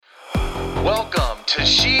to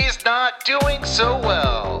She's Not Doing So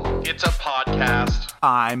Well. It's a podcast.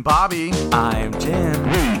 I'm Bobby. I'm Jim.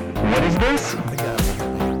 What is this?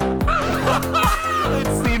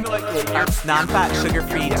 It seemed like it's non-fat,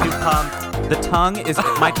 sugar-free, too pumped.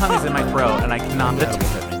 My tongue is in my throat, and I cannot.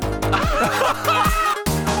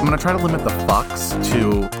 I'm gonna try to limit the fucks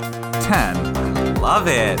to 10. Love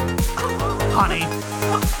it, Honey.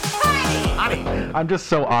 I'm just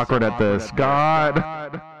so awkward at this. God.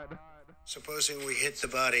 Supposing we hit the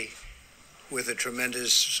body with a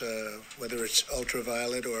tremendous, whether it's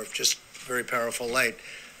ultraviolet or just very powerful light,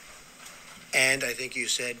 and I think you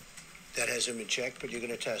said that hasn't been checked, but you're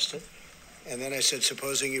going to test it. And then I said,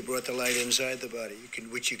 supposing you brought the light inside the body,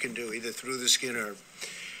 which you can do either through the skin or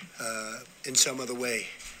in some other way.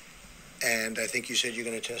 And I think you said you're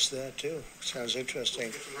going to test that too. Sounds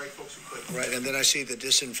interesting. Right, and then I see the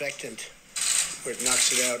disinfectant, where it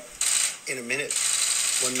knocks it out in a minute,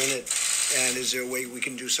 1 minute. And is there a way we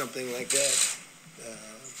can do something like that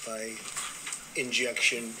by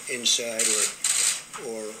injection inside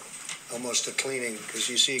or almost a cleaning? Because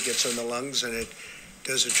you see it gets on the lungs and it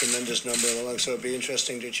does a tremendous number of the lungs. So it'd be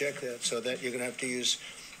interesting to check that. So that you're going to have to use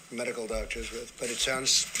medical doctors with. But it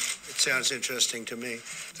sounds interesting to me.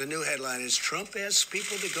 The new headline is Trump asks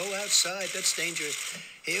people to go outside. That's dangerous.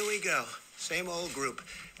 Here we go. Same old group.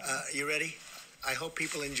 You ready? I hope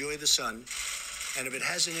people enjoy the sun. And if it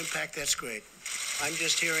has an impact, that's great. I'm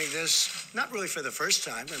just hearing this, not really for the first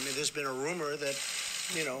time. I mean, there's been a rumor that,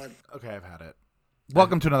 you know. Okay, I've had it.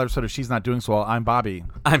 Welcome to another episode of She's Not Doing So Well. I'm Bobby.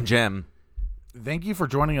 I'm Jim. Thank you for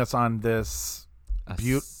joining us on this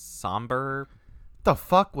somber. The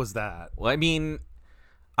fuck was that? Well, I mean,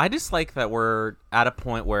 I just like that we're at a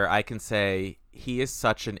point where I can say he is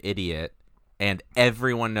such an idiot, and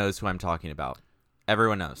everyone knows who I'm talking about.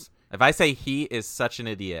 Everyone knows. If I say he is such an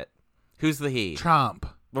idiot, who's the he? Trump.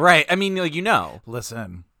 Right. I mean, you know.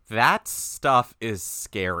 Listen. That stuff is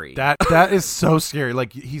scary. That is so scary.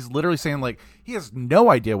 Like, he's literally saying, like, he has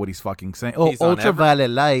no idea what he's fucking saying. Oh, He's on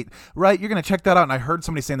ultraviolet light. Right, you're going to check that out. And I heard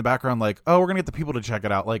somebody say in the background, like, oh, we're going to get the people to check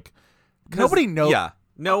it out. Like, nobody knows. Yeah.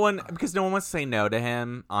 No one, because no one wants to say no to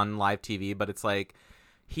him on live TV, but it's like,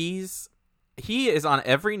 he is on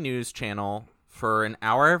every news channel for an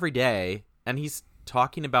hour every day, and he's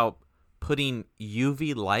talking about putting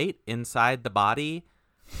UV light inside the body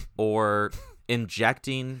or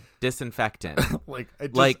injecting disinfectant.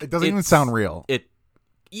 it doesn't even sound real. Yeah,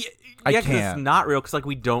 I because can't. it's not real, because like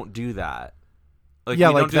we don't do that. Like, yeah,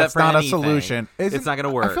 we like don't do that that's for not anything. a solution. It's not going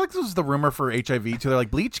to work. I feel like this was the rumor for HIV too. They're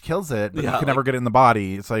like, bleach kills it, but Yeah, you can like- never get it in the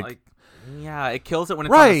body. It's like yeah, it kills it when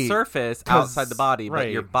it's on Right, the surface 'cause- outside the body, but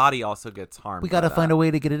right. your body also gets harmed. we got to by find that. a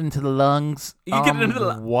way to get it into the lungs. You get it into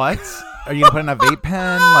the What? Are you gonna put in a vape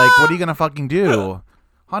pen? Like, what are you gonna fucking do?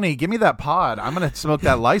 Honey, give me that pod. I'm gonna smoke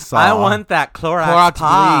that Lysol. I want that Clorox Clorox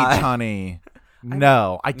pod. bleach, honey.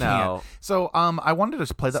 No, I can't. No. So, I wanted to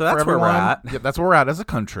just play that So for that's where everyone. we're at. Yeah, that's where we're at as a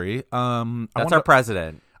country. That's our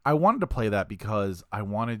president. I wanted to play that because I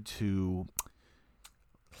wanted to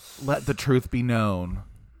let the truth be known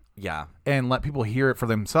Yeah. and let people hear it for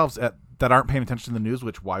themselves that aren't paying attention to the news,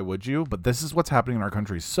 which why would you? But this is what's happening in our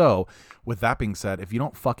country. So, with that being said, if you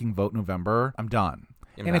don't fucking vote November, I'm done.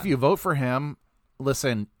 I'm and if done. you vote for him,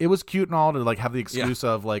 listen, it was cute and all to like have the excuse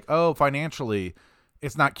of like, oh, financially,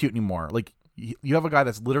 it's not cute anymore. Like, you have a guy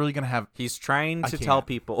that's literally going to have... He's trying to tell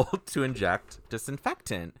people to inject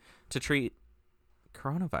disinfectant to treat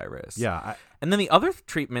coronavirus. Yeah. And then the other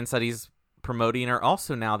treatments that he's promoting are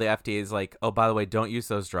also now the FDA is like, oh, by the way, don't use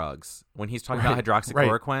those drugs. When he's talking about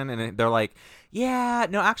hydroxychloroquine, and they're like, yeah,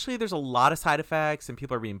 no, actually, there's a lot of side effects, and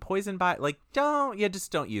people are being poisoned by it. Like,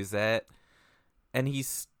 just don't use it. And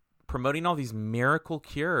he's promoting all these miracle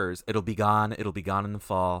cures. It'll be gone in the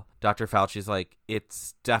fall. Dr. Fauci's like,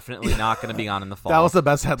 it's definitely not going to be gone in the fall. That was the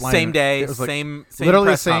best headline. Same day, It was like, same literally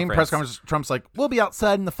press the same conference. press conference. Trump's like, we'll be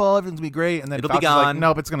outside in the fall. Everything's going to be great. And then It'll be Fauci's like, gone.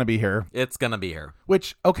 nope, it's going to be here. It's going to be here.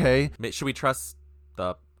 Which, okay. Should we trust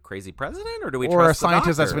the crazy president, or do we Or a trust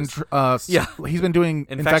scientist the that's been... doctors? he's been doing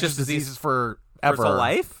infectious disease diseases forever. For his whole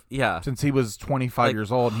life? Yeah. Since he was 25 Like,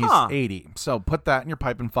 years old and huh. he's 80. So put that in your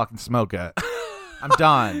pipe and fucking smoke it. I'm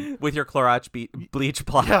done. With your Clorox bleach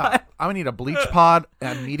plot. Yeah, I'm gonna need a bleach pod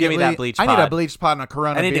immediately. Give me that bleach I need a pod. bleach pod and a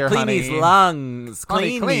Corona I need beer, to clean honey. these lungs.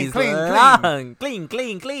 Honey, Clean clean, these clean, lungs.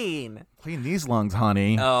 Clean. Clean these lungs,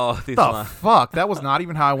 honey. Oh, these the lungs. fuck? That was not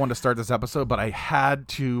even how I wanted to start this episode, but I had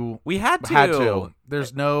to. We had to.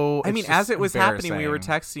 There's no. I it's mean, just as it was happening, we were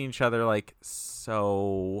embarrassing. texting each other like,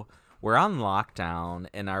 so we're on lockdown,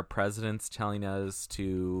 and our president's telling us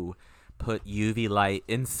to put UV light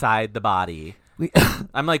inside the body.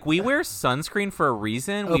 I'm like, we wear sunscreen for a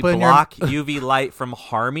reason. We Open block UV light from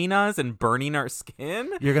harming us and burning our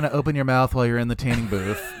skin. You're gonna open your mouth while you're in the tanning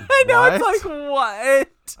booth. I know. What? It's like, what?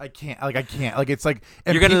 I can't. Like it's like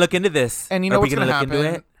You're gonna look into this, and you know Are we what's gonna look happen?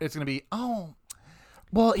 into it? It's gonna be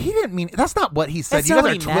well, he didn't mean. That's not what he said. That's You not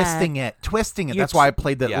guys are what he meant. twisting it. You're That's why I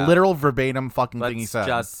played the yeah. literal verbatim fucking thing he Let's said.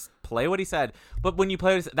 just play what he said. But when you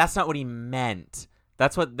play it, that's not what he meant.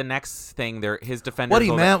 That's what the next thing his defenders. What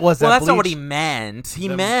he meant was well, that that's not what he bleach- meant. He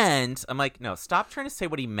meant. I'm like, no, stop trying to say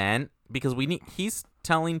what he meant because he's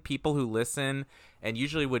telling people who listen and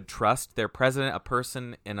usually would trust their president, a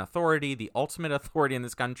person in authority, the ultimate authority in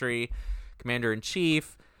this country, commander in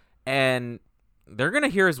chief, and they're going to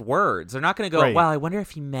hear his words. They're not going to go, Right. wow, I wonder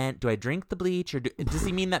if he meant, do I drink the bleach? Or does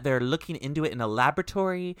he mean that they're looking into it in a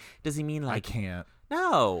laboratory? Does he mean like... I can't.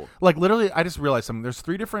 No. Like, literally, I just realized something. There's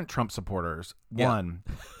 3 different Trump supporters. Yeah. One,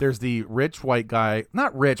 there's the rich white guy,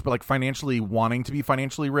 not rich, but like financially wanting to be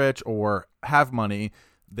financially rich or have money.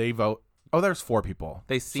 They vote. Oh, there's 4 people.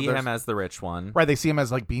 They see him as the rich one. Right, they see him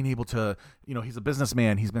as like being able to, he's a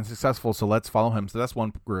businessman, he's been successful, so let's follow him. So that's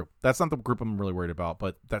one group. That's not the group I'm really worried about,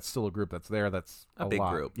 but that's still a group that's there. That's A big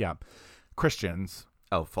lot. group. Yeah. Christians,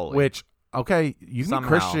 Oh, fully. which, okay, you can be Somehow.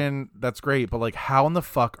 Christian, that's great, but like how in the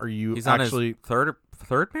fuck are you He's actually... on his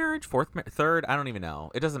third marriage? Third? I don't even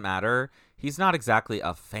know. It doesn't matter. He's not exactly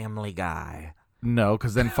a family guy. No,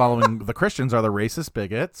 because then following the Christians are the racist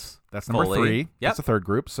bigots. That's number Fully. 3. Yep. That's the third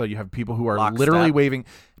group. So you have people who are Lockstep. literally waving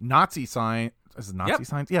Nazi sign. Is it Nazi Yep.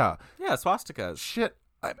 signs? Yeah. Yeah, swastikas. Shit,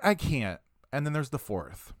 I can't. And then there's the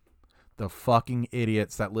 4th. The fucking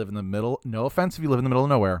idiots that live in the middle. No offense if you live in the middle of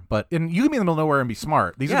nowhere, but you can be in the middle of nowhere and be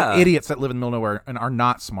smart. These are the Yeah. idiots that live in the middle of nowhere and are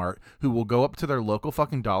not smart, who will go up to their local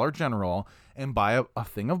fucking Dollar General and buy a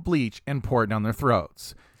thing of bleach and pour it down their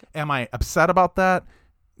throats. Am I upset about that?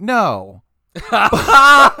 No.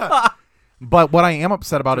 But what I am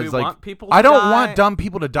upset about Do is we like want people to I don't die? want dumb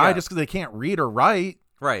people to die Yeah. just because they can't read or write.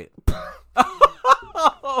 Right.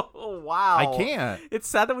 Oh, wow. I can't. It's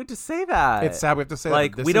sad that we have to say that. It's sad we have to say that,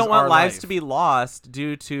 like but this we don't is want our lives life. to be lost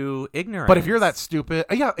due to ignorance. But if you're that stupid,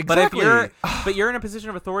 yeah, exactly. But you're in a position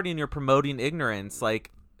of authority and you're promoting ignorance,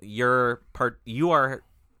 like you are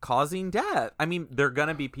causing death. I mean, there are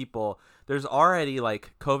gonna be people. There's already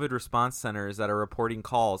like COVID response centers that are reporting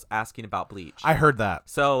calls asking about bleach. I heard that.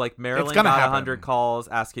 So like Maryland gonna got happen. 100 calls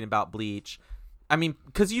asking about bleach. I mean,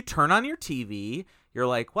 because you turn on your TV, you're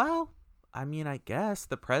like, well, I mean, I guess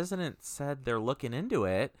the president said they're looking into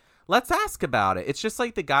it. Let's ask about it. It's just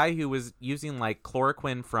like the guy who was using like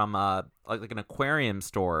chloroquine from like an aquarium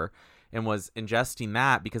store and was ingesting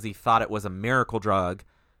that because he thought it was a miracle drug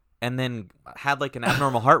and then had like an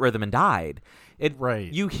abnormal heart rhythm and died.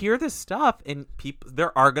 Right. You hear this stuff and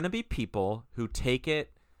there are going to be people who take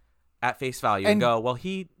it at face value and go, well,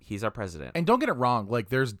 he's our president. And don't get it wrong, like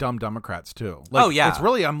there's dumb Democrats too. Like, Oh, yeah. It's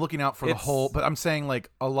really, I'm looking out for the whole, but I'm saying like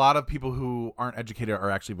a lot of people who aren't educated are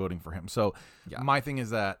actually voting for him. So my thing is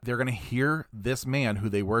that they're going to hear this man who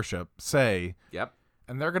they worship say, Yep.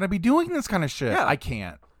 and they're going to be doing this kind of shit. Yeah. I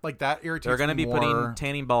can't. Like that irritates me. They're going to be more. putting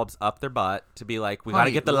tanning bulbs up their butt to be like, we got to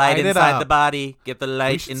Honey, get the light light it inside up. the body. Get the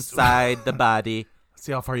light should- inside the body.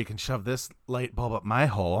 See how far you can shove this light bulb up my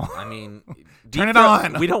hole. I mean, Turn it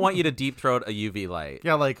throat- on. We don't want you to deep throat a UV light.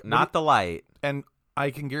 Yeah, like Not the light. and I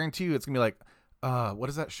can guarantee you it's gonna be like, what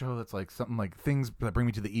is that show that's like something like things that bring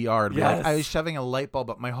me to the ER? And be like, Yes. I was shoving a light bulb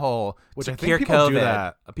up my hole, which I Cure think people COVID. do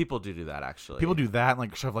that. People do that actually. People do that and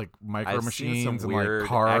like shove like micro I've machines seen some and weird like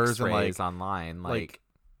cars and X-rays like online. Like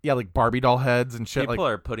yeah, like Barbie doll heads and shit. people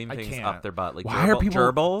like are putting I things can't. up their butt. Like Why are people-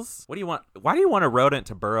 gerbils? What do you want? Why do you want a rodent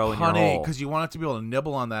to burrow in your honey, hole? because you want it to be able to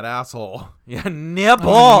nibble on that asshole. Yeah,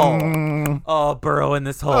 nibble. Oh, burrow in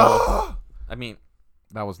this hole. I mean,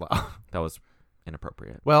 That was loud. that was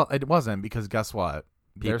inappropriate. Well, it wasn't because guess what?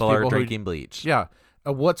 There's People are who- drinking bleach. Yeah.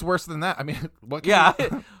 What's worse than that? I mean, what? Can Yeah.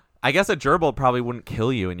 you- I guess a gerbil probably wouldn't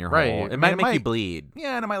kill you in your Right. hole. I It mean, might it make you might- bleed.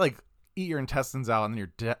 yeah, and it might like eat your intestines out, and then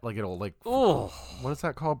you're dead. Like it'll like. Oh. What is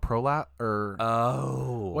that called? Prolat or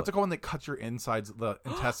Oh. what's it called when they cut your insides, the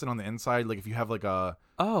intestine on the inside? Like if you have like a,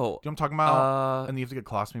 Oh. you know what I'm talking about? Uh, And you have to get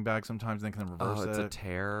colostomy bags sometimes, and they can reverse Oh, it's it. a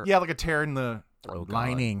tear. Yeah, like a tear in the Oh, God.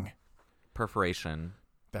 lining. Perforation.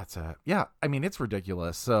 That's it. Yeah, I mean it's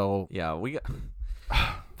ridiculous. So Yeah, we got.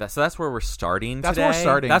 That's where we're starting that's today. where we're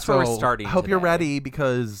starting. That's where So we're starting. I hope you're today. ready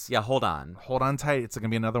because Yeah, hold on. hold on tight. It's gonna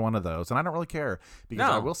be another one of those, and I don't really care because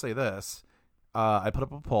No. I will say this. I put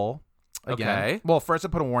up a poll. Again. Okay. Well, first I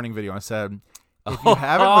put a warning video. I said, if you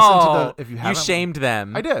haven't listened to the, if you haven't, shamed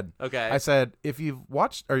them. I did. Okay. I said, if you've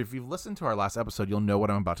watched or if you've listened to our last episode, you'll know what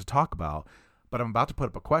I'm about to talk about. But I'm about to put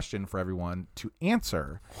up a question for everyone to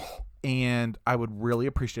answer. And I would really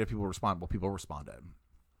appreciate if people respond. Well, people responded.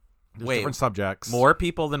 There's Wait, different subjects. More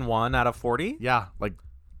people than 1 out of 40? Yeah, like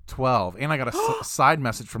 12. And I got a side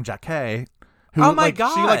message from Jack K. Who, Oh my like,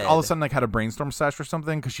 God. She like all of a sudden like had a brainstorm sesh or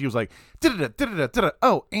something because she was like da-da-da.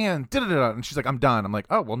 Oh, and da-da-da. And she's like, I'm done. I'm like,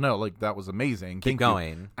 oh well, no, like that was amazing. Keep Thank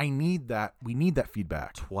going. you. I need that. We need that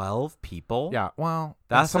feedback. 12 people? Yeah. Well,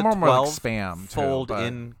 That's some a of them are like 12 spam fold too, but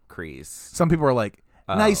increase. some people are like,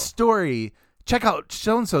 nice Oh. story. Check out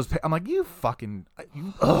so and so's. I'm like, you fucking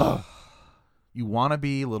ugh. You want to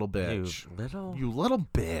be little bitch. You little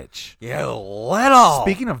bitch. You little.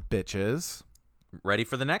 Speaking of bitches, Ready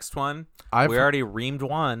for the next one. we already reamed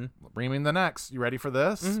one. reaming the next. You ready for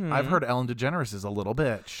this? Mhm. I've heard Ellen DeGeneres is a little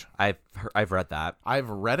bitch. I've read that. I've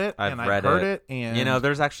read it I've and read I've heard it. And you know,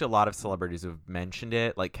 there's actually a lot of celebrities who've mentioned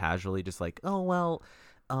it, like casually, just like, oh well,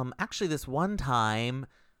 actually this one time,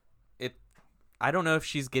 I don't know if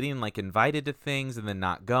she's getting like invited to things and then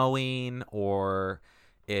not going, or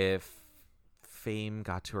if fame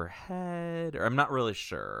got to her head, or I'm not really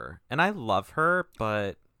sure. And I love her,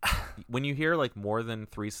 but when you hear like more than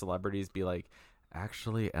 3 celebrities be like,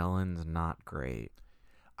 actually Ellen's not great,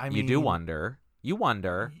 I mean, you do wonder. You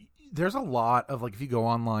wonder. There's a lot of like, if you go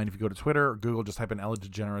online, if you go to Twitter or Google, just type in Ellen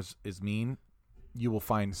DeGeneres is mean, you will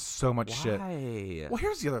find so much shit. Why? Well,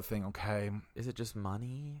 here's the other thing. Okay, Is it just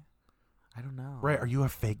money? I don't know. Ray, are you a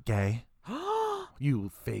fake gay?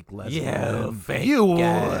 You fake lesbian. You fake You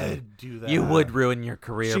gay. would do that. You would ruin your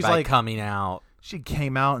career She's by like- coming out. She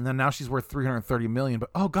came out and then now she's worth $330 million.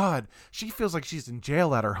 But oh god, she feels like she's in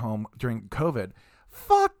jail at her home during COVID.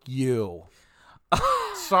 Fuck you.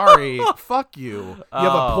 Sorry, fuck you. You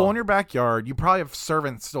have a pool in your backyard. You probably have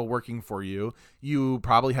servants still working for you. You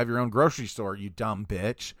probably have your own grocery store. You dumb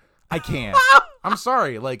bitch. I can't. I'm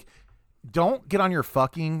sorry. Like, don't get on your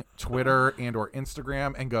fucking Twitter and or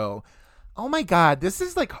Instagram and go, oh my god, this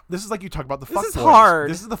is like you talk about the fuck is boys. hard.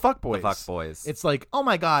 This is the fuck boys. The fuck boys. It's like, oh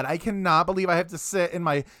my god, I cannot believe I have to sit in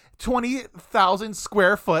my 20,000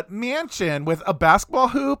 square foot mansion with a basketball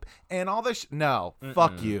hoop and all this. No,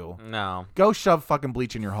 fuck you. No. Go shove fucking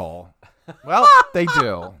bleach in your hole. Well, they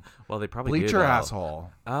do. Well, they probably Bleach do, your though. asshole.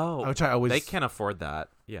 Oh, Which I always. they can't afford that.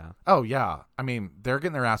 Yeah. Oh yeah, I mean they're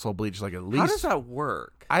getting their asshole bleached like at least. How does that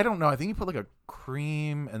work? I don't know. I think you put like a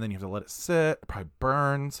cream and then you have to let it sit. It probably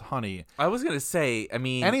burns, honey. I was gonna say. I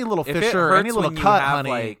mean, Any little if it fissure, hurts any little when you cut, have, honey.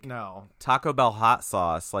 like, No, Taco Bell hot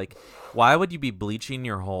sauce. Like, why would you be bleaching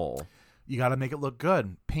your hole? you got to make it look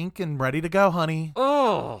good, pink and ready to go, honey.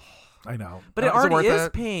 Oh, I know, but it Is already worth is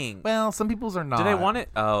it? pink. Well, some people's are not. Did I want it?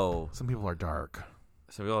 Oh, Some people are dark.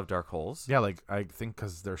 so we all have dark holes. Yeah, like I think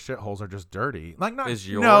because their shitholes are just dirty. Like not Is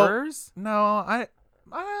no, yours? No, I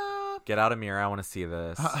Get out a mirror. I want to see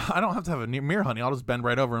this. I don't have to have a mirror, honey. I'll just bend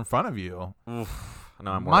right over in front of you. Oof.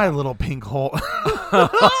 No, I'm My worried. little pink hole.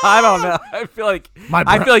 I don't know. I feel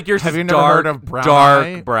like yours Have is you never dark, heard of brown dark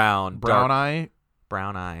eye? brown, Brown dark, eye.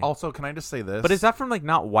 brown eye. Also, can I just say this? But is that from like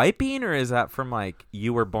not wiping, or is that from like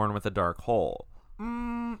you were born with a dark hole?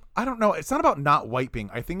 I don't know. It's not about not wiping.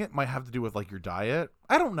 I think it might have to do with like your diet.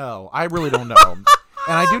 I don't know. I really don't know. And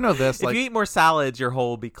I do know this. If Like, you eat more salads, your hole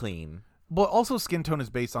will be clean. but also skin tone is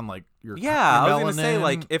based on like your Yeah, your I was gonna say melanin.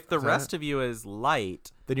 like if the Is rest that- of you is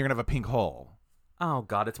light, then you're gonna have a pink hole. oh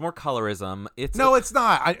god, it's more colorism. It's No, it's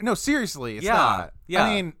not. No, seriously, it's Yeah, not. yeah.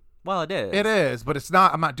 I mean, well, it is. it is, but it's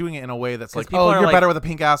not. I'm not doing it in a way that's 'Cause like, people oh, are you're like- better with a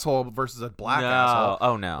pink asshole versus a black No, asshole.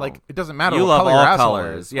 oh no, Like it doesn't matter. you what love color all your asshole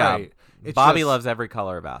colors. is. Yeah, Right. It's Bobby just- loves every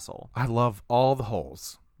color of asshole. I love all the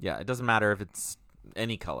holes. Yeah, it doesn't matter if it's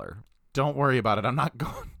any color. Don't worry about it. I'm not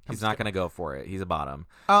going. He's not gonna go for it. He's a bottom.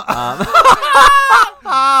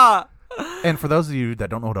 And for those of you that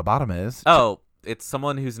don't know what a bottom is, Oh, it's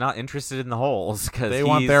someone who's not interested in the holes because They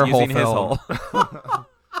want their hole using his filled. hole.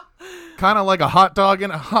 kind of like a hot dog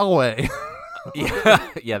in a hallway.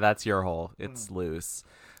 yeah, that's your hole. It's loose,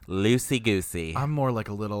 loosey goosey. I'm more like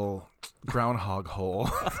a little groundhog hole.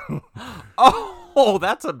 Oh,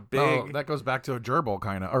 that's a big. Oh, that goes back to a gerbil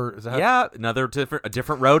kind of, or is that Yeah, another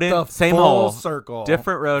different rodent, the same full hole, circle,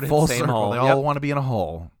 different rodent, full same circle. hole. They Yep. all want to be in a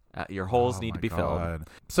hole. Your holes Oh need to my be filled. God.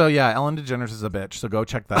 So yeah, Ellen DeGeneres is a bitch. So go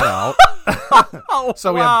check that out. Oh,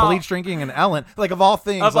 So we have bleach drinking and Ellen. Like of all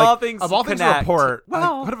things, Of like, all things of all things to connect. report.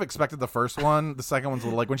 Well- I could have expected the first one. The second one's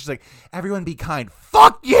like when she's like, "Everyone be kind."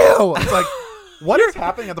 Fuck you. It's like, what is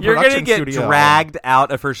happening at the You're production gonna get studio? dragged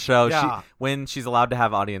out of her show Yeah. when she's allowed to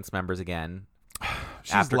have audience members again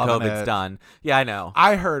She's after loving COVID's it. done. Yeah, I know.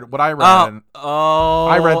 I heard what I read.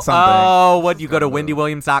 I read something. Oh, what? You go to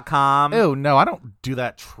WendyWilliams.com? Ew, no, I don't do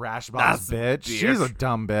that trash boss That's bitch. She's a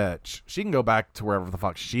dumb bitch. She can go back to wherever the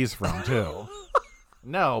fuck she's from too.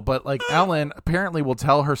 No, but like Ellen apparently will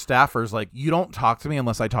tell her staffers like, you don't talk to me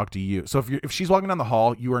unless I talk to you. So if she's walking down the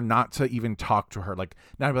hall, you are not to even talk to her. Like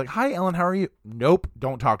now I'd be like, hi Ellen, how are you? Nope,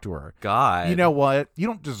 don't talk to her. God, you know what? You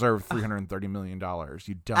don't deserve $330 million.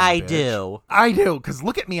 You dumb I bitch. do. I do, because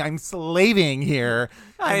look at me, I'm slaving here.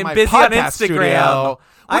 I am my busy on podcast Instagram. Studio.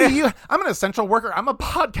 What are you? I'm an essential worker. I'm a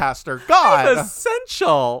podcaster. God, I'm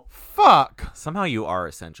essential. fuck. Somehow you are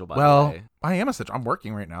essential. By the way, I am essential. I'm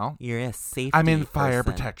working right now. you're a safety. I'm in fire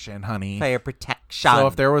person. protection, honey. Fire protection. So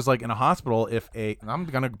if there was like in a hospital, I'm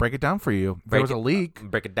gonna break it down for you. If there was a leak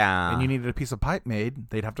break it down, and you needed a piece of pipe made,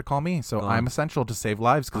 they'd have to call me. So I'm essential to save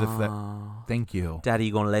lives. Because if that, thank you. Daddy,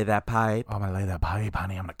 you gonna lay that pipe? I'm gonna lay that pipe,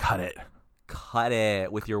 honey. I'm gonna cut it. Cut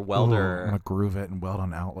it with your Ooh, welder. I'm gonna groove it and weld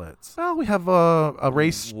on outlets. Well, we have a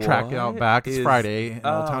race track out back. It's Friday in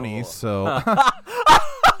Old Town East, so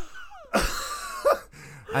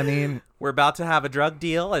I mean, we're about to have a drug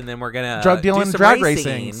deal, and then we're gonna drug deal do and some drag racing.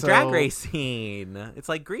 racing, so- Drag racing. It's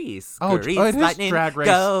like Grease. Oh, Grease, it is lightning, drag race.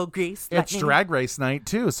 Go Grease. it's lightning. drag race night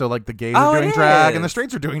too. So like the gays Oh, are doing it drag and the is.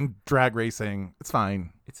 straights are doing drag racing. It's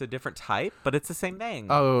fine. It's a different type, but it's the same thing.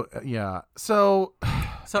 Oh yeah. So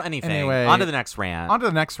So anything. Anyway, on to the next rant. on to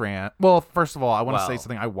the next rant. Well, first of all, I want to say Well.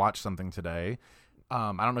 something. I watched something today.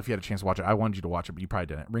 I don't know if you had a chance to watch it. I wanted you to watch it, but you probably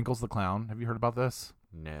didn't. Wrinkles the Clown. Have you heard about this?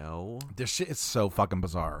 No. This shit is so fucking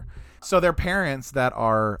bizarre. So they're parents that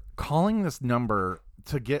are calling this number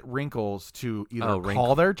to get Wrinkles to either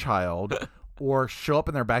call their child or show up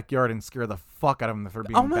in their backyard and scare the fuck out of them if they're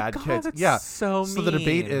being Oh my bad God, kids. that's Yeah. so So the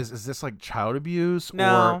debate mean. is this like child abuse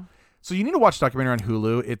No. or so you need to watch a documentary on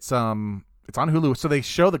Hulu. It's on Hulu. So they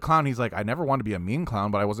show the clown. He's like, I never wanted to be a mean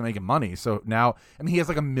clown, but I wasn't making money. So now, and he has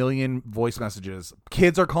like 1 million voice messages.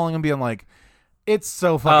 Kids are calling him being like, it's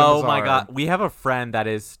so fucking bizarre. my God. We have a friend that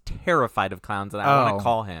is terrified of clowns, and I want to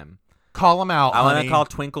call him. Call him out, I want honey. to call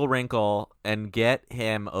Twinkle Wrinkle and get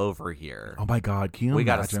him over here. Oh my God, can you we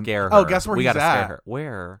imagine? gotta scare her. Oh, guess where we he's gotta at? scare her.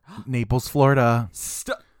 Where? Naples, Florida.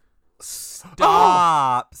 Stop.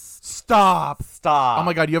 Stop. Stop. Oh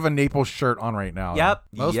my God, you have a Naples shirt on right now. Yep.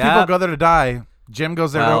 Most Yep. people go there to die. Jim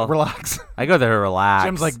goes there Well, to relax. I go there to relax.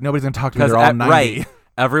 Jim's like, nobody's going to talk to me. because They're all 90. right,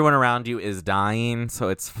 everyone around you is dying, so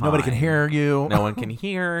it's fine. Nobody can hear you. No one can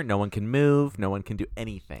hear. No one can move. No one can do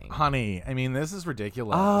anything. Honey, I mean, this is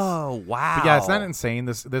ridiculous. Oh wow! But yeah, it's not insane.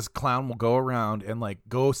 This clown will go around and like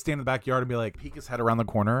go stand in the backyard and be like, peek his head around the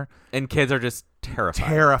corner. And kids are just terrified.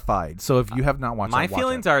 Terrified. So if you have not watched My it, watch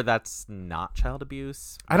feelings it. are that's not child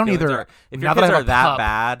abuse. I don't My feelings either. are- if Now your that I kids have are a that pup-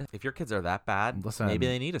 bad, if your kids are that bad, Listen. maybe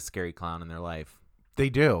they need a scary clown in their life. They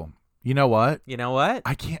do. You know what? You know what?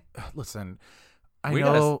 I can't listen. I we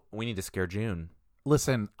know. we need to scare June.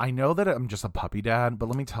 Listen, I know that I'm just a puppy dad, but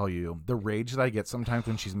let me tell you, the rage that I get sometimes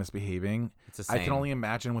when she's misbehaving, It's the I same. can only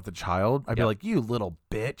imagine with a child. I'd be Yep. like, you little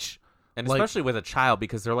bitch. And like- especially with a child,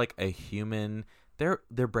 because they're like a human.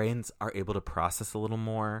 Their brains are able to process a little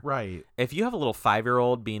more. Right. If you have a little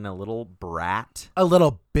 5-year-old being a little brat, A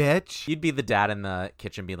little bitch. you'd be the dad in the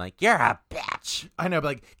kitchen being like, "You're a bitch." I know, but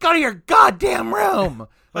like, go to your goddamn room.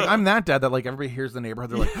 Like, I'm that dad that like everybody hears the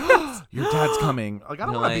neighborhood. They're like, oh, your dad's coming. Like, I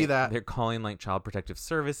don't They're want to be like- that. They're calling like child protective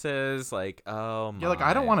services. Like, oh my. Yeah, like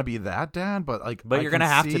I don't want to be that dad, but like, But I you're can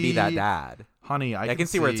gonna have to be that see- dad. honey. I can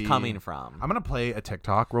see where it's coming from. I'm gonna play a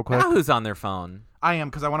TikTok real quick. Now who's on their phone? I am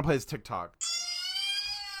because I want to play this TikTok.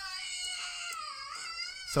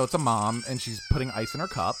 So it's a mom, and she's putting ice in her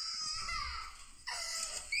cup.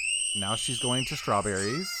 Now she's going to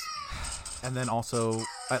strawberries, and then also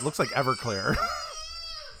it looks like Everclear.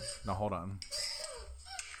 No, hold on.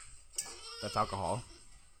 That's alcohol.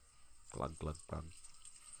 Glug glug glug.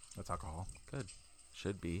 That's alcohol. Good.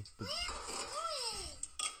 Should be.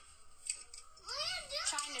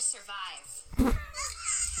 Trying to survive.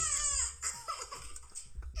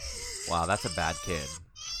 Wow, that's a bad kid.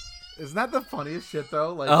 Isn't that the funniest shit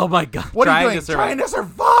though? Like, Oh my god. what are you Trying doing? to survive. Trying to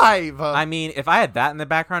survive. I mean, if I had that in the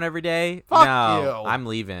background every day, Fuck no, you. I'm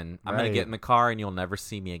leaving. I'm gonna Right. get in the car and you'll never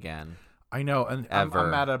see me again. I know, and I'm Ever.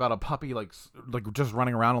 mad about a puppy like just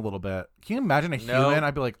running around a little bit. Can you imagine a No, human?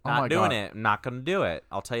 I'd be like, oh not my doing god. it. I'm not gonna do it.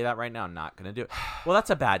 I'll tell you that right now. I'm not gonna do it. Well, that's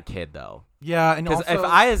a bad kid though. Yeah, and Because also, if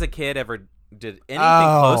I, as a kid, ever did anything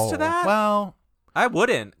close to that, well, I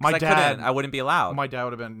wouldn't. 'Cause My I dad- couldn't. I wouldn't be allowed. my dad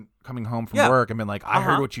would have been coming home from Yeah. work and been like, I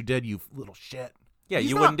heard Uh-huh. what you did, you little shit. yeah, He's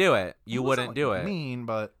you not- wouldn't do it. He You wasn't, wouldn't do like, it. Mean,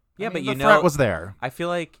 but Yeah, I but mean, you the know- threat was there. I feel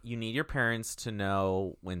like you need your parents to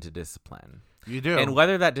know when to discipline. You do. And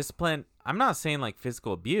whether that discipline, I'm not saying like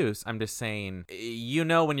physical abuse. I'm just saying, you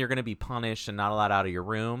know, when you're going to be punished and not allowed out of your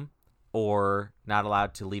room or not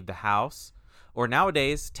allowed to leave the house. Or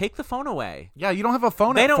nowadays, take the phone away. Yeah, you don't have a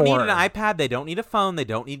phone. They at don't need 4. an iPad. They don't need a phone. They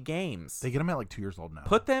don't need games. They get them at like 2 years old now.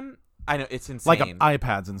 Put them I know, it's insane. Like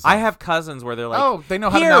iPads and stuff. I have cousins where they're like, oh, they know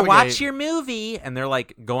how to here, navigate. watch your movie. And they're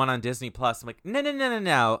like going on Disney Plus. I'm like,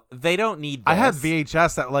 no. They don't need this. I had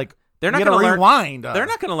VHS that like, they're not going to rewind. rewind. They're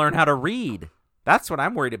not going to learn how to read. That's what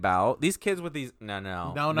I'm worried about. These kids with these,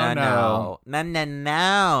 no.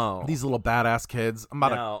 These little badass kids. I'm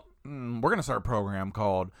about No. we're going to start a program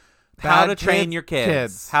called How Bad to Train Kid- Your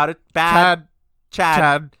Kids. How to bad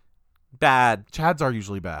Chad. bad. Chads are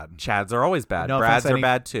usually bad. Chads are always bad. No Brads offense, are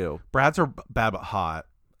bad too. Brads are bad but hot.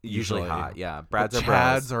 Usually hot, yeah. But Brads are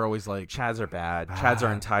Chads bros. are always like Chads are bad. bad. Chads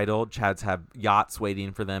are entitled. Chads have yachts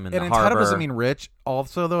waiting for them in and the entitled harbor. doesn't mean rich.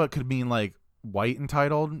 Also, though, it could mean like white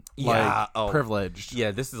entitled, Yeah, like privileged.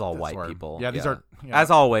 Yeah, this is all That's white where- people. Yeah, these are as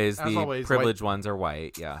always. As The always, privileged ones are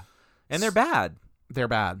white. Yeah, and they're bad. They're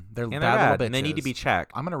bad. They're And bad, they're little bad. And they need to bitches. be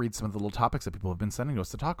checked. I'm gonna read some of the little topics that people have been sending to us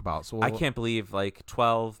to talk about. So I can't believe like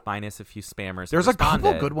 12 minus a few spammers. There's a couple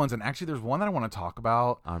responded. good ones, and actually, there's one that I want to talk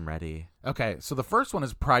about. I'm ready. Okay, so the first one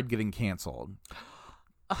is Pride getting canceled.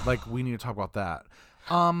 Like, we need to talk about that.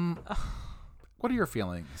 What are your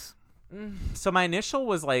feelings? So my initial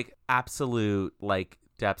was like absolute like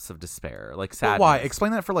depths of despair, like Well, sadness. why?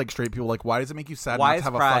 Explain that for like straight people. Like, why does it make you sad Why not is to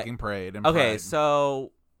have Pride- a fucking parade? And Okay, Pride?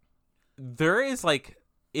 so there is like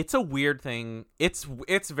it's a weird thing. It's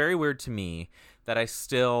very weird to me that I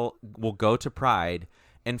still will go to Pride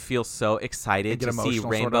and feel so excited And get to see emotional,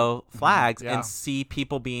 rainbow sort of. flags Yeah. and see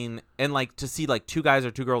people being and like to see like two guys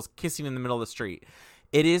or two girls kissing in the middle of the street.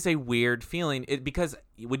 It is a weird feeling because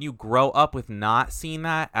when you grow up with not seeing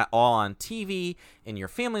that at all on TV, in your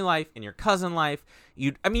family life, in your cousin life,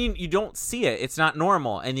 you don't see it. It's not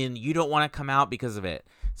normal. And then you don't want to come out because of it.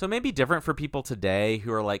 So it may be different for people today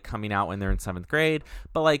who are like coming out when they're in 7th grade.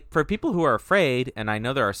 But like for people who are afraid, and I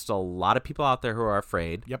know there are still a lot of people out there who are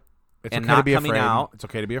afraid. Yep. It's and okay to not be coming afraid. out. It's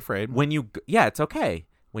okay to be afraid. It's okay.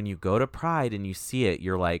 When you go to Pride and you see it,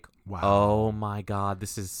 you're like, Wow. oh my God,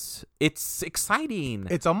 it's exciting.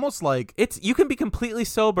 It's almost like You can be completely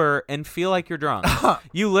sober and feel like you're drunk.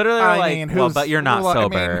 You literally are I like, mean, well, who's- but you're not well, I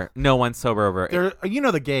sober. No one's sober over it. they're, you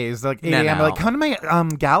know, the gays. They're like 8 No, a.m. no. Like, come to my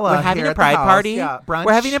gala. We're having here a at the pride house. party. Yeah, brunch.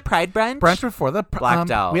 We're having a pride brunch. brunch before the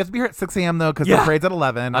Blacked out. We have to be here at 6 a.m. though because Yeah. the parade's at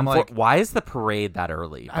 11. I'm like, why is the parade that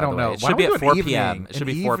early? I don't know. It Why should don't be we at do 4 an p.m. evening? It should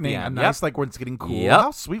An be 4 evening, p.m. A nice, like when it's getting cool. Yep.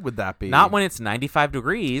 How sweet would that be? Not when it's 95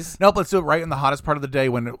 degrees. Nope. Let's do it right in the hottest part of the day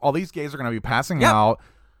when all these gays are going to be passing Yep. out.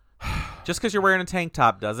 Just because you're wearing a tank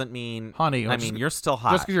top doesn't mean, Honey, I just- mean, you're still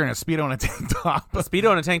hot. Just because you're in a Speedo and a tank top. A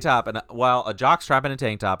Speedo and a tank top, and a jock strap and a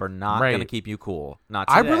tank top are not Right. going to keep you cool. Not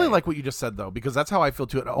I today. really like what you just said though, because that's how I feel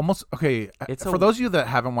too. It almost okay. It's For those of you that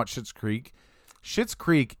haven't watched Schitt's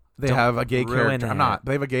Creek, they Don't have a gay ruin character. I'm it. not.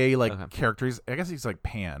 They have a gay like Okay. character. I guess he's like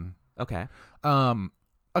Pan. Okay.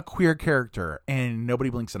 A queer character, and nobody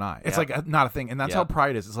blinks an eye. It's Yep. like not a thing, and that's Yep. how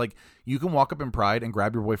Pride is. It's like you can walk up in Pride and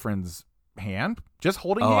grab your boyfriend's hand, just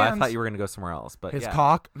holding Oh, hands. I thought you were going to go somewhere else, but his yeah.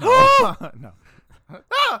 cock. No, no.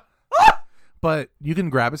 But you can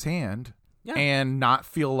grab his hand Yeah. and not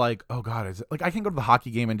feel like, oh God, is it like I can go to the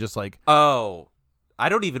hockey game and just like, Oh, I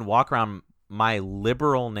don't even walk around my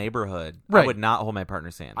liberal neighborhood. I Right. would not hold my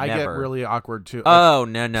partner's hand. I Never. get really awkward too. Oh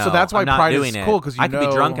no! So that's why I'm not Pride is doing it. cool, 'cause you I could be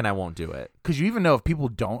know- drunk and I won't do it. Because you even know if people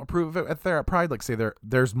don't approve of it if they're at Pride, like say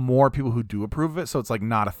there's more people who do approve of it, so it's like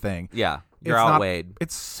not a thing. Yeah, you're It's not- outweighed.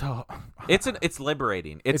 It's so It's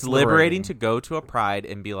liberating. It's It's liberating liberating. to go to a Pride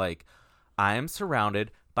and be like, I am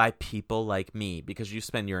surrounded by people like me, because you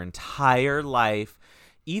spend your entire life,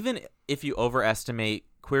 even if you overestimate.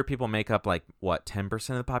 Queer people make up like what 10%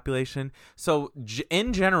 of the population. So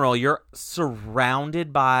in general, you're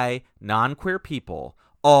surrounded by non-queer people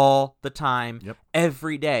all the time, Yep.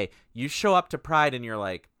 every day. You show up to Pride and you're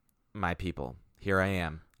like, my people, here I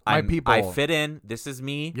am. My people. I fit in. This is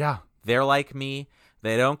me. yeah. They're like me.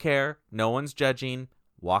 They don't care. No one's judging.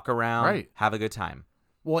 Walk around. Right. Have a good time.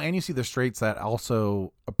 Well, and you see the straights that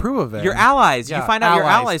also approve of it. Your allies. Yeah, You find out your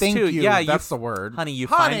allies Thank too. you. Yeah, That's the word. Honey, you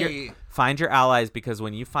Honey! find your allies, because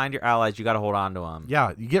when you find your allies, you got to hold on to them.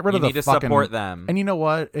 Yeah, you get rid You of the need to fucking, support them. And you know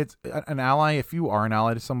what? It's an ally. If you are an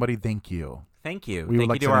ally to somebody, thank you. Thank you. We would Thank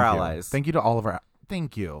like you to our thank you. allies. Thank you to all of our.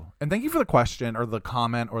 Thank you, and thank you for the question or the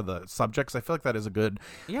comment or the subjects. I feel like that is a good.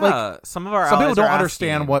 Yeah, like, some of our some people allies don't are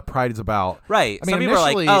understand asking. what Pride is about. Right. I mean, some people are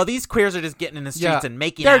like, initially- oh, these queers are just getting in the streets and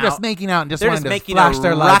making They're out. just making out and just They're wanting just making to flash a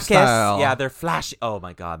their ruckus. lifestyle. Yeah, they're flashing. Oh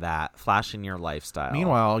my God, that flashing your lifestyle.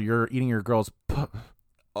 Meanwhile, you're eating your girl's.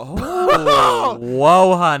 Oh,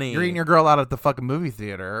 whoa, honey. You're eating your girl out at the fucking movie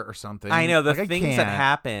theater or something. I know the Like, things that can't.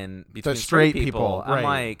 happen between straight straight people, I'm right.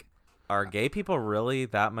 like, are gay people really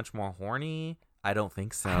that much more horny? I don't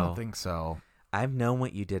think so. I don't think so. I've known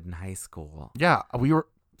what you did in high school. Yeah, we were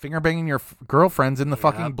finger banging your girlfriends in the Yep.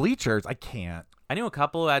 fucking bleachers. I can't. I knew a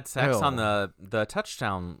couple who had sex Ew. on the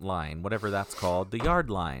touchdown line, whatever that's called, the yard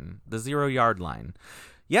line, the 0-yard line.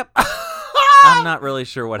 Yep. I'm not really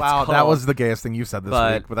sure what it's Wow, called. that was the gayest thing you said this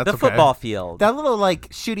week, but that's the okay. football field. That little like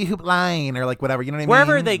shooty hoop line or like whatever, you know what I mean?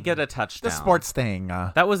 Wherever they get a touchdown. the sports thing.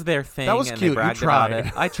 That was their thing. That was and cute. They You bragged about tried.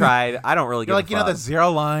 it. I tried. I don't really You're give like, a you know, fuck. the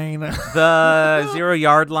 0 line. The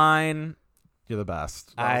 0-yard line. You're the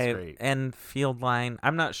best. That was great. And field line.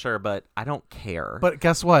 I'm not sure, but I don't care. But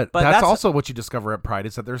guess what? But That's that's- also what you discover at Pride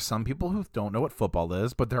is that there's some people who don't know what football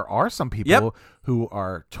is, but there are some people Yep. who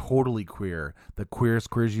are totally queer, the queerest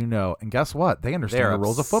queers you know. And guess what? They understand They're the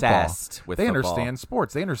rules of football. obsessed with they football. understand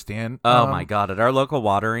sports. They understand. Oh my God! At our local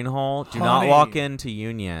watering hole, do not Honey. walk into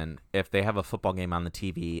Union if they have a football game on the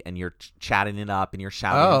TV and you're chatting it up and you're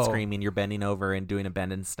shouting and Oh. screaming, you're bending over and doing a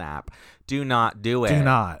bend and snap. Do not do it. Do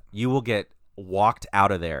not. You will get walked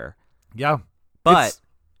out of there. Yeah. But It's-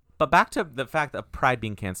 back to the fact of Pride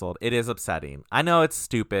being canceled, it is upsetting. I know it's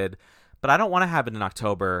stupid, but I don't want to have it in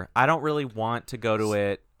October. I don't really want to go to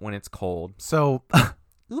it when it's cold. so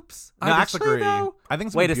Oops. I No, disagree. actually, though, I think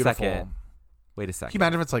it's wait a beautiful. second. Wait a second. Can you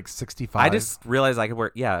imagine if it's like 65? I just realized I could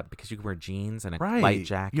wear because you can wear jeans and a right. light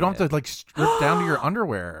jacket. You don't have to like strip down to your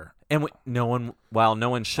underwear. And no one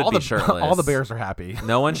should all be the shirtless. all the bears are happy.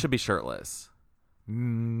 No one should be shirtless.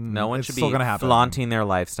 No one it's should still be gonna happen. flaunting their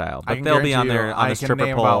lifestyle. I But can they'll be on guarantee their you, on the I can stripper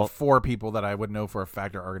name pole. about 4 people that I would know for a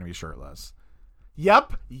fact are going to be shirtless.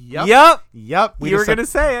 Yep. Yep. We You were just said- gonna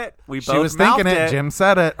say it. We She both was thinking mouthed it. Jim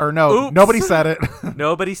said it, or no, Oops. nobody said it.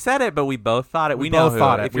 Nobody said it, but we both thought it. We We know both who.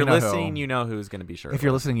 thought it. If We you're know who. listening, you know who's gonna be shirtless. If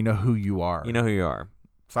you're listening, you know who you are. you know who you are.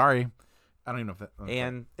 Sorry, I don't even know if that. Okay.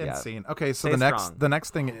 And, yeah. insane. Okay, so Stay the strong.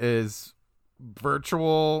 next thing is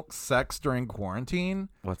virtual sex during quarantine,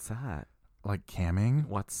 What's that? like camming.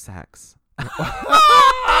 What's sex?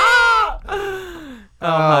 Oh,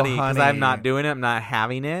 honey, because I'm honey. not doing it. I'm not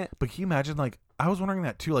having it But can you imagine? Like, I was wondering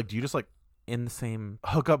that too. Like, do you just like in the same.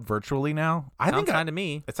 hook up virtually now? I think Sounds fine to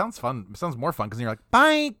me. it sounds fun. It sounds more fun because you're like,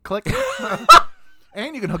 bye, click.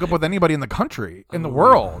 And you can hook up with anybody in the country, in the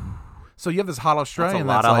world. So you have this hot That's Australian a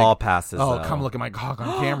lot that's of like, hall passes. oh, though. come look at my cock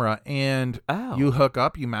on camera. And Oh. you hook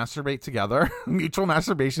up, you masturbate together, mutual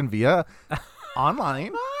masturbation via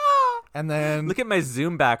online. And then Look at my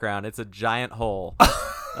Zoom background. It's a giant hole.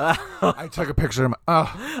 I took a picture of my,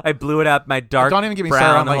 oh, I blew it up. My dark don't even get me started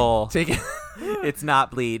brown on like hole. taking. It's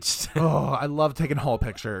not bleached. Oh, I love taking whole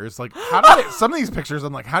pictures. Like, how do I, some of these pictures,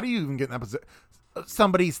 I'm like, how do you even get in that position?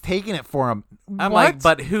 Somebody's taking it for him. I'm What? like,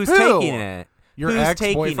 but who's Who? taking it? Your Who's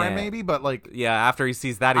taking ex-boyfriend, it? maybe, but like, Yeah, after he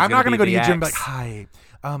sees that, he's I'm not gonna gonna go to be your the gym and be like, ex. hi,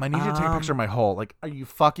 I need you to take a picture of my hole. Like, are you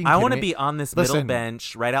fucking? I want want to be on this middle Listen.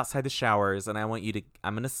 bench right outside the showers, and I want you to.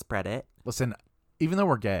 I'm gonna spread it. Listen, even though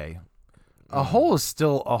we're gay, a hole is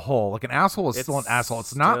still a hole. Like an asshole is still an asshole.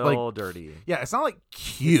 It's not still like dirty. yeah, it's not like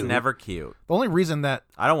cute. It's never cute. The only reason that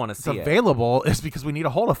I don't want to it's see it. available is because we need a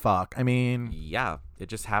hole to fuck. I mean, Yeah, it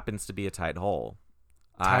just happens to be a tight hole.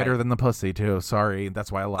 tighter than the pussy too. Sorry,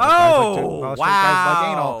 that's why a lot of Oh, guys like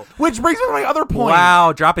anal. Which brings me to my other point.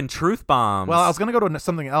 Wow, dropping truth bombs. Well, I was gonna go to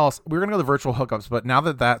something else. We were gonna go to virtual hookups, but now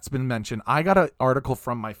that that's been mentioned, I got an article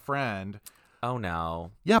from my friend. Oh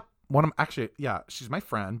no, Yep, one of actually, yeah, she's my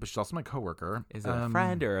friend, but she's also my coworker. is it a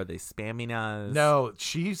friend or are they spamming us? No,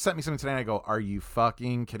 she sent me something today. And I go, "Are you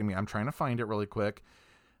fucking kidding me?" I'm trying to find it really quick.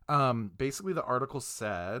 Basically, the article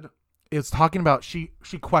said it's talking about she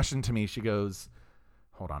questioned to me. She goes,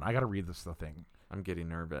 "Hold on, I got to read this the thing." I'm getting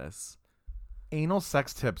nervous. Anal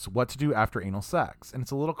sex tips: what to do after anal sex, and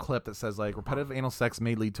it's a little clip that says like repetitive anal sex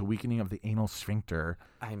may lead to weakening of the anal sphincter,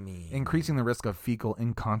 I mean, increasing the risk of fecal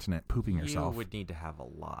incontinent pooping you yourself. would need to have a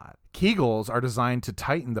lot. Kegels are designed to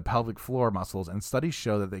tighten the pelvic floor muscles, and studies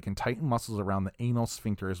show that they can tighten muscles around the anal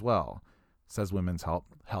sphincter as well, says Women's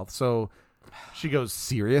Health. So she goes,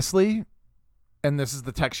 seriously? And this is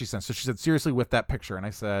the text she sent. So she said, seriously, with that picture. And I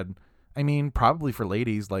said, I mean, probably for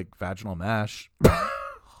ladies, like vaginal mesh.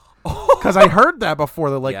 Because I heard that before.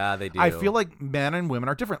 They're like, Yeah, they do. I feel like men and women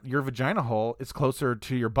are different. Your vagina hole is closer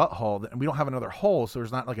to your butthole, and we don't have another hole, so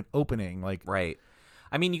there's not like an opening. Like, Right.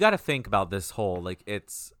 I mean, you got to think about this hole. Like,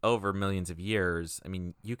 it's over millions of years. I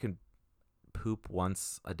mean, you can poop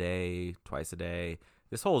once a day, twice a day.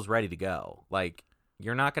 This hole is ready to go. Like,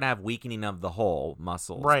 you're not going to have weakening of the hole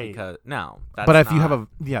muscles. Right. Because, no. That's but if you not.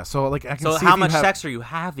 have so like I can So see how if you much have- sex are you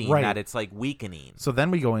having Right. that it's, like, weakening? So then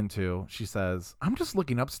we go into, she says, I'm just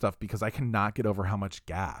looking up stuff because I cannot get over how much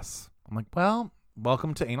gas. I'm like, well,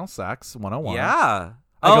 welcome to anal sex 101. Yeah.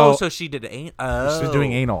 I go- so she did anal. Oh. She's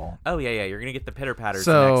doing anal. Oh, yeah. You're going to get the pitter patters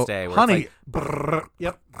So, the next day. Where honey, it's like,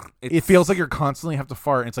 yep. It it's- feels like you're constantly have to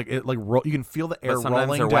fart. And it's like, you can feel the air but sometimes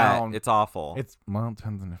rolling they're down. wet. It's awful. It's, well, it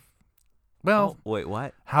depends on if Well, wait,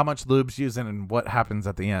 what? how much lube's using and what happens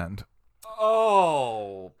at the end.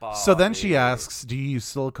 Oh, Bobby. So then she asks, do you use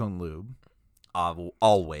silicone lube?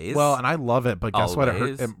 Always. Well, and I love it, but guess what?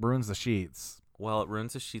 Always. It ruins the sheets. Well, it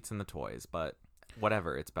ruins the sheets and the toys, but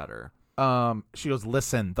whatever, it's better. She goes,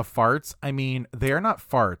 listen, the farts, I mean, they're not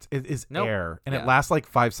farts. It is air, and it lasts like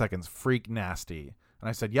 5 seconds. Freak nasty. And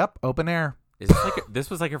I said, yep, open air. Is this like this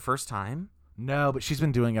was like her first time? No, but she's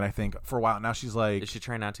been doing it, I think, for a while. Now she's like... Is she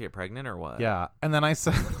trying not to get pregnant or what? Yeah. And then I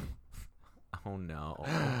said... Oh, no.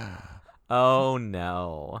 Oh,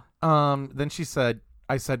 no. Then she said,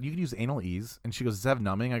 I said, you could use anal ease. And she goes, does it have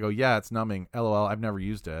numbing? I go, yeah, it's numbing. LOL, I've never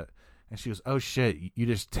used it. And she goes, oh, shit, you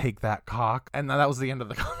just take that cock? And that was the end of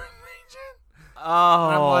the conversation.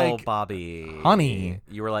 Oh, like, Bobby. honey.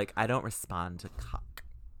 You were like, I don't respond to cock.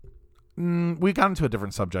 We got into a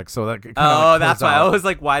different subject, so that that's why. I was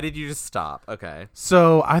like, why did you just stop? Okay.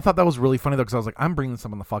 So I thought that was really funny, though, because I was like, I'm bringing this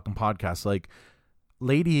up on the fucking podcast. Like,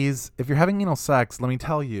 ladies, if you're having anal sex, let me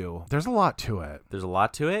tell you, there's a lot to it. There's a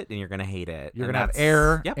lot to it, and you're going to hate it. You're going to have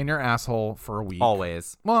air in your asshole for a week.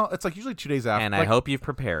 Always. Well, it's like usually 2 days after. And like, I hope you've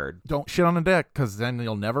prepared. Don't shit on a dick, because then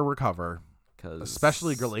you'll never recover.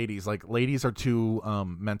 Especially ladies. Like, ladies are too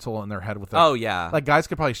mental in their head with it. Oh, yeah. Like, guys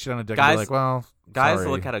could probably shit on a dick and be like, well, guys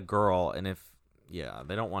sorry. look at a girl, and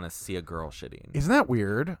they don't want to see a girl shitting. Isn't that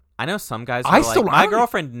weird? I know some guys are like, my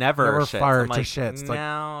girlfriend never shits. Fart I'm like, to shits.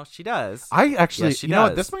 No, she does. I actually, yes, she you know does.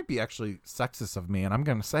 what? This might be actually sexist of me, and I'm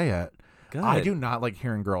going to say it. Good. I do not like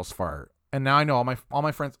hearing girls fart. And now I know all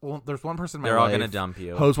my friends. Well, there's one person in my They're all life. going to dump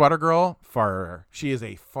you. Hosewater girl, farter. She is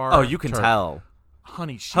a farter. Oh, you can tell.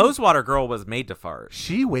 Honey, Hosewater girl was made to fart.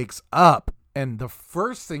 She wakes up, and the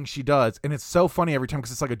first thing she does, and it's so funny every time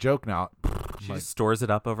because it's like a joke now. She just stores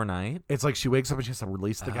it up overnight. It's like she wakes up and she has to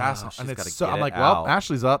release the gas, and it's so. get I'm it like, out. well,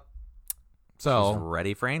 Ashley's up, so she's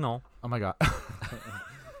ready for anal. Oh my god.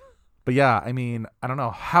 But yeah, I mean, I don't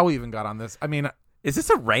know how we even got on this. I mean, is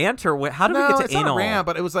this a rant or what? How did we get to it's anal? Not a rant,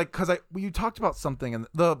 but it was like because you talked about something and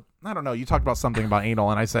I don't know, you talked about something about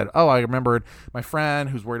anal, and I said, oh, I remembered my friend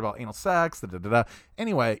who's worried about anal sex.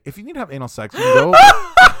 Anyway, if you need to have anal sex, you can go.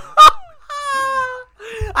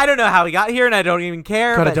 I don't know how we got here, and I don't even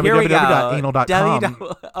care. Go to but here we go.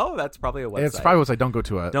 www.anal.com. Oh, that's probably a website. It's probably website. Don't go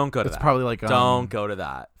to it. Don't go to that. It's probably like don't go to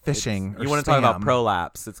that. Fishing. You want to talk about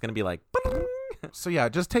prolapse? It's gonna be like. So yeah,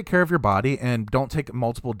 just take care of your body and don't take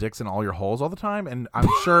multiple dicks in all your holes all the time, and I'm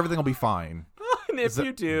sure everything will be fine. And if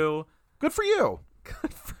you do, good for you.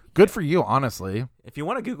 Good for you, honestly. If you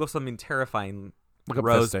want to Google something terrifying, look up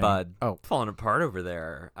Rosebud. Oh, falling apart over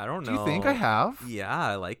there. I don't know. Do you think I have? Yeah,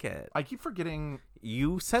 I like it. I keep forgetting.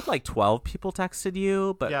 You said like 12 people texted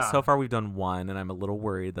you, but yeah. So far we've done 1, and I'm a little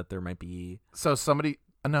worried that there might be. So somebody,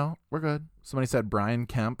 no, we're good. Somebody said Brian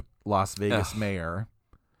Kemp, Las Vegas mayor.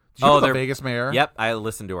 Did you the Vegas mayor? Yep, I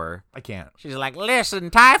listened to her. I can't. She's like,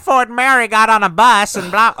 listen, Typhoid Mary got on a bus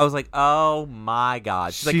and blah. I was like, oh my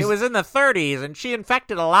god. She's like, it was in the 30s and she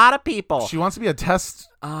infected a lot of people. She wants to be a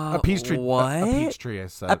peach tree. What? A peach tree, I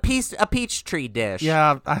said. A peach tree dish.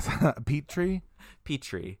 Yeah, a peach tree. Peach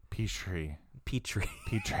tree. Peach tree. Peach tree.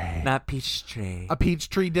 Peach tree. Not peach tree. A peach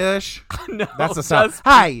tree dish. No, that's the sound.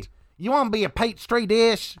 Hey. You want to be a peach tree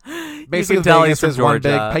dish? Basically, Vegas is one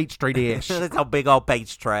big peach tree dish. That's a big old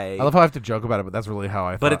peach tray. I love how I have to joke about it, but that's really how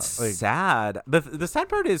I thought. But it's sad. The sad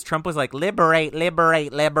part is Trump was like, liberate,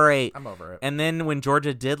 liberate, liberate. I'm over it. And then when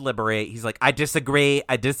Georgia did liberate, he's like, I disagree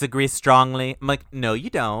strongly. I'm like, no, you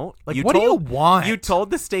don't. Like, what do you want? You told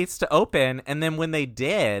the states to open, and then when they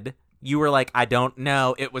did, you were like, I don't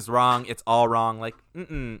know. It was wrong. It's all wrong. Like,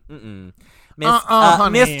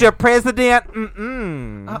 Mr. President,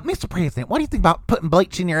 Mr. President, what do you think about putting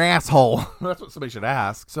bleach in your asshole? That's what somebody should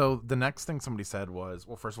ask. So the next thing somebody said was,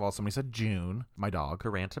 well, first of all, somebody said June, my dog. To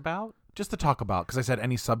rant about? Just to talk about, because I said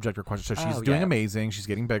any subject or question. So she's doing amazing. She's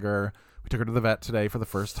getting bigger. We took her to the vet today for the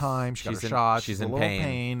first time. She got her shot. She's in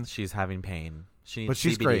pain. She's having pain. But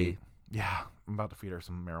she's CBD. great. Yeah, I'm about to feed her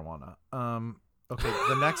some marijuana. Okay,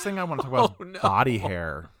 the next thing I want to talk about is body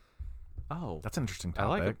hair. Oh, that's an interesting topic. I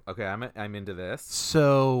like it. Okay, I'm into this.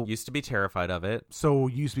 So used to be terrified of it. So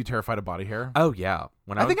you used to be terrified of body hair? Oh yeah.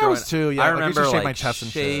 When I think I was too. Yeah, I remember like, like my chest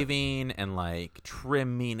and shaving and like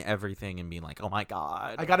trimming everything and being like, oh my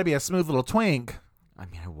god, I got to be a smooth little twink. I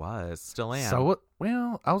mean, I was, still am. So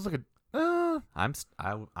well, I was like I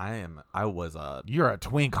was a. You're a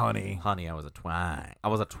twink, honey. Honey, I was a twink. I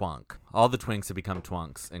was a twunk. All the twinks have become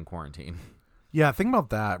twunks in quarantine. Yeah, think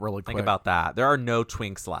about that really quick. Think about that. There are no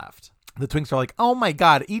twinks left. The twinks are like, oh my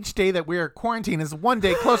god, each day that we're quarantined is one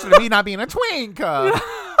day closer to me not being a twink.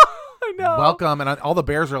 I know. welcome. And all the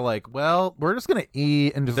bears are like, well, we're just going to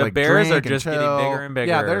eat and just The like bears drink are just and getting chill. bigger and bigger.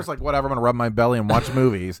 Yeah, they're just like, whatever, I'm going to rub my belly and watch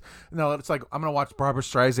movies. No, it's like, I'm going to watch Barbra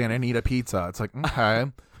Streisand and eat a pizza. It's like, okay.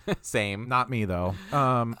 Same. Not me, though.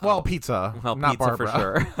 Well, pizza. Well, not pizza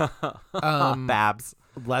Barbara. for sure. Babs.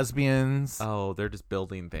 Lesbians. Oh, they're just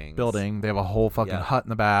building things. They have a whole fucking Yeah. hut in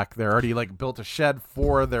the back. They're already like built a shed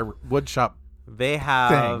for their wood shop. They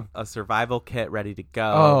have Thing. a survival kit ready to go.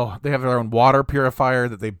 Oh, they have their own water purifier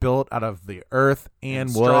that they built out of the earth and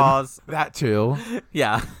wood. straws. That too.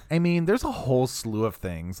 Yeah. I mean, there's a whole slew of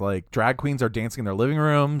things. Like drag queens are dancing in their living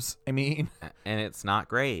rooms. I mean, And it's not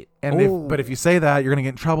great. and but if you say that, you're gonna get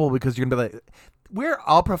in trouble because you're gonna be like, we're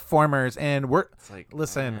all performers and we're. It's like,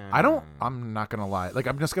 Listen, I'm not gonna lie. Like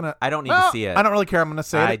I'm just gonna. I don't need to see it. I don't really care. I'm gonna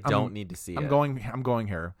say I it. don't need to see I'm it. going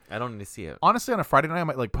here. I don't need to see it. Honestly, on a Friday night, I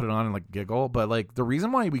might like put it on and like giggle. But like the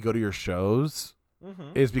reason why we go to your shows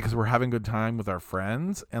is because we're having a good time with our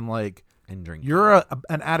friends and like And drink. you're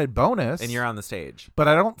an added bonus. And you're on the stage. But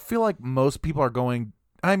I don't feel like most people are going.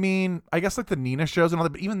 I mean, I guess like the Nina shows and all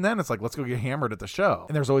that, but even then it's like, let's go get hammered at the show.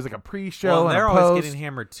 And there's always like a pre-show Well, and they're a always post. getting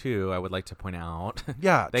hammered too, I would like to point out.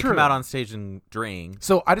 Yeah, They true. come out on stage and drink.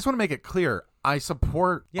 So I just want to make it clear. I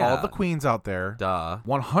support Yeah. all the queens out there. Duh.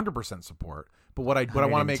 100% support. But what I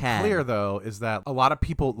want to make 110. clear though is that a lot of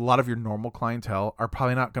people, a lot of your normal clientele are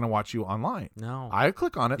probably not going to watch you online. No. I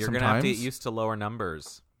click on it You're sometimes. going to have to get used to lower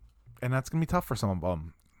numbers. And that's going to be tough for some of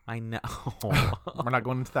them. I know. We're not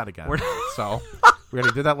going into that again. We're So we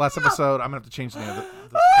already did that last episode. I'm going to have to change the name of it.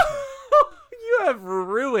 You have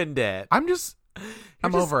ruined it. I'm just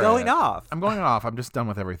You're just over going it. off. I'm going off. I'm just done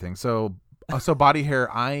with everything. So body hair,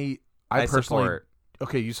 I personally support.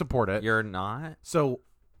 Okay, you support it. You're not? So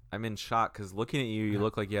I'm in shock because looking at you, you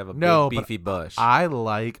look like you have a No, big but beefy bush.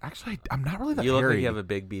 actually I'm not really that You look hairy. like you have a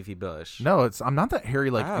big beefy bush. No, I'm not that hairy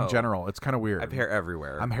like Oh. in general. It's kind of weird. I have hair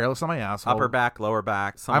everywhere. I'm hairless on my asshole. Upper back, lower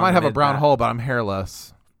back. some I on might the have a mid brown back. hole, but I'm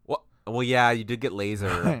hairless. Well, yeah, you did get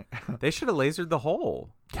laser. They should have lasered the hole.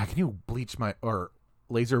 Yeah, can you bleach or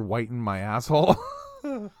laser whiten my asshole?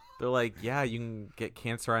 They're like, yeah, you can get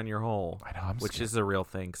cancer on your hole. I know, I'm which scared. is a real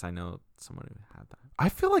thing because I know someone who had that. I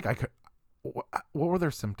feel like I could. What were their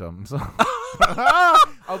symptoms?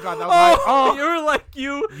 Oh God, that was You were like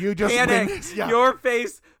You just panicked. went- yeah. Your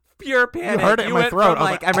face, pure panic. heard it in my went throat. From I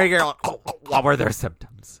was like, like, I'm right here. What were their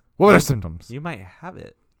symptoms? What were their symptoms? You might have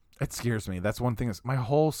it. It scares me. That's one thing. My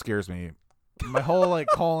whole scares me. My whole like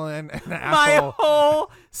colon and My asshole.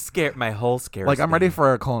 whole scares. Like I'm me. ready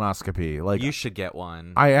for a colonoscopy. Like You should get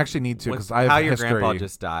one. I actually need to because I have how a your history. grandpa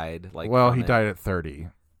just died. Like, Well, from he it. died at 30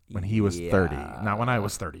 when he was 30. Yeah. Not when I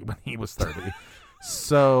was 30. When he was 30.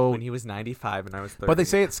 So, when he was 95 and I was 30. but they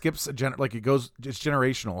say it skips like it goes. It's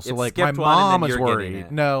generational. So It like my skipped one and then mom is you're getting worried.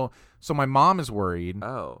 it. No, so my mom is worried.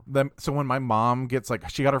 Oh. So when my mom gets like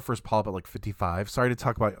she got her first polyp at like 55. Sorry to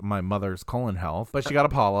talk about my mother's colon health, but she got a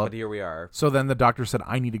polyp. But here we are. So then the doctor said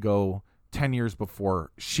I need to go 10 years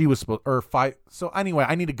before she was supposed, or 5. So anyway,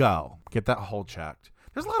 I need to go get that hole checked.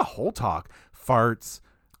 There's a lot of hole talk, farts,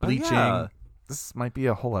 bleaching. yeah. This might be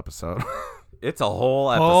a whole episode. It's a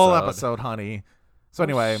whole episode. Whole episode, honey. So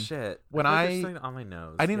anyway, shit. when feel like I- there's something on my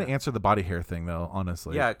nose. I need yeah. to answer the body hair thing though,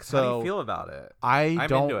 honestly. Yeah, 'cause how do you feel about it? I I'm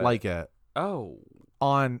don't into it. like it. Oh.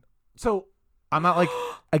 So I'm not like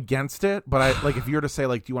against it, but I like if you were to say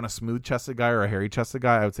like, do you want a smooth chested guy or a hairy chested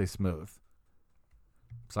guy? I would say smooth.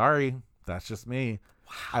 Sorry, that's just me.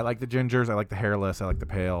 Wow. I like the gingers. I like the hairless. I like the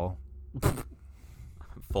pale.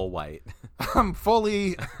 Full white. I'm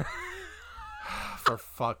fully. For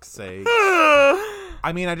fuck's sake.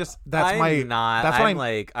 I mean, that's I'm my. not. That's what I'm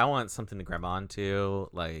like. I want something to grab onto.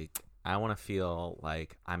 Like, I want to feel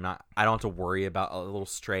like I'm not. I don't have to worry about a little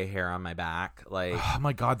stray hair on my back. Like, Oh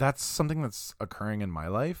my god, that's something that's occurring in my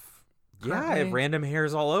life. yeah, I have currently. random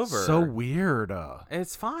hairs all over. So weird.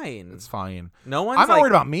 It's fine. It's fine. No one's I'm not like,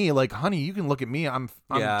 worried about me. Like, honey, you can look at me. I'm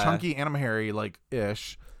Yeah. chunky and I'm hairy, like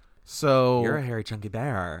ish. So You're a hairy, chunky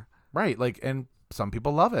bear. right, like, and some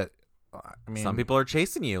people love it. I mean, Some people are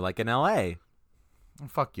chasing you, like in L.A.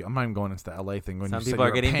 Fuck you. I'm not even going into the LA thing. When Some you said people you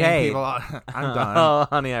are were getting paying paid. people out. I'm done. Oh,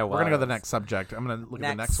 honey, I was. We're gonna go to the next subject. I'm gonna look at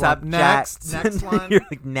the next subject. one. Next one. You're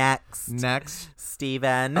like next. Next.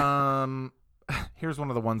 Steven. Here's one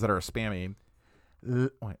of the ones that are spammy.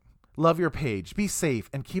 Wait. Love your page. Be safe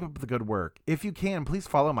and keep up the good work. If you can, please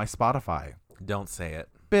follow my Spotify. Don't say it.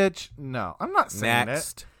 Bitch, no. I'm not saying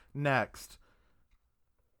Next. it. Next.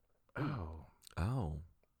 Oh. Oh.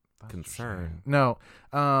 That's Concern. interesting. No.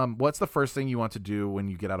 What's the first thing you want to do when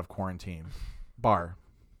you get out of quarantine? Bar.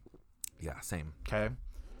 Yeah, same. Okay.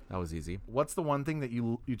 That was easy. What's the one thing that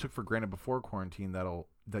you took for granted before quarantine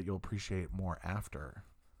that you'll appreciate more after?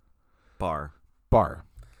 Bar. Bar.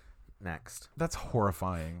 next. That's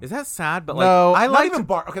horrifying. Is that sad? But like, no, I not like even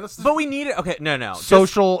bar. Okay, let's but we need it. Okay, no.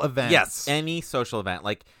 Social events. Yes, any social event.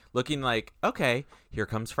 Like looking like, okay, here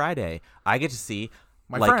comes Friday. I get to see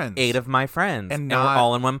my like friends. 8 of my friends, And we're not-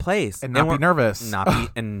 all in one place, and not be nervous,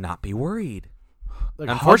 not be worried. Like,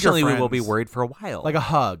 Unfortunately, hug your we will be friends. worried for a while. Like a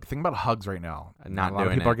hug. Think about hugs right now. Not a lot of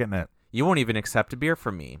doing people it. are getting it. You won't even accept a beer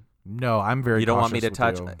from me. No, I'm very. You don't want me to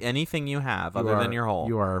cautious touch with you. anything you have other You than are- your hole.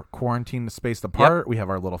 You are quarantined, spaced apart. We have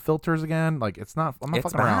our little filters again. Like it's not. I'm not It's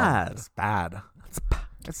fucking around. bad. It's bad.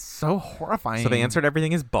 It's so horrifying. So they answered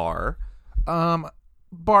everything is bar.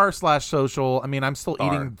 Bar/social. I mean, I'm still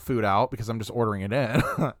Bar. eating food out because I'm just ordering it in.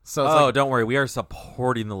 So it's Oh, like, don't worry. We are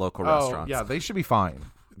supporting the local restaurants. yeah, they should be fine.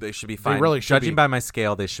 They should be fine. really should Judging be. by my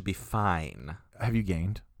scale, they should be fine. Have you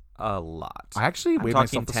gained? A lot. I actually I'm weighed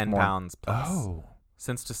talking myself this 10 morning. pounds plus. Oh,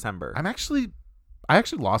 Since December. I actually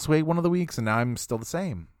lost weight one of the weeks, and now I'm still the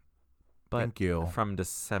same. But Thank you. From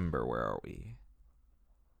December, where are we?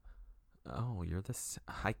 Oh, you're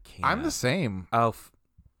I can't. I'm the same, Oh,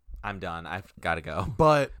 I'm done. I've got to go.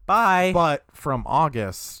 but Bye. from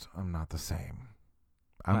August, I'm not the same.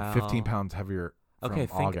 I'm Well, 15 pounds heavier. From Okay,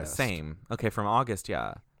 August. same. Okay, from August,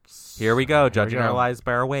 yeah. Here we go, judging our lives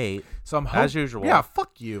by our weight. So I'm as usual. Yeah,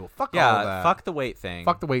 fuck you. Fuck all of Yeah, that. fuck the weight thing.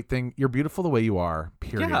 Fuck the weight thing. You're beautiful the way you are.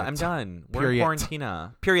 Period. Yeah, I'm done. We're Period. in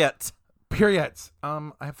quarantina. Period. Period.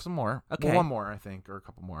 I have some more. Okay. Well, one more, I think, or a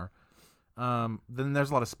couple more. Then there's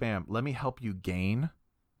a lot of spam. Let me help you gain.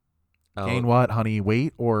 Oh. Gain what, honey?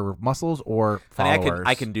 Weight or muscles or Honey, followers?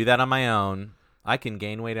 I can do that on my own. I can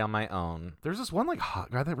gain weight on my own. There's this one like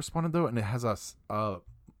hot guy that responded though, and it has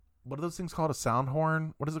what are those things called? A sound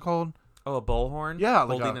horn? What is it called? Oh, a bullhorn? Yeah,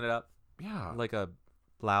 like holding it up Yeah. like a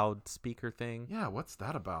loudspeaker thing. Yeah, what's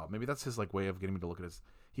that about? Maybe that's his like way of getting me to look at his.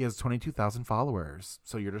 He has 22,000 followers.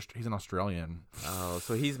 So he's an Australian. Oh,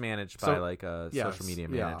 so he's managed So- by like a yes, social media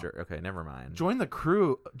yeah. manager. Okay, never mind. Join the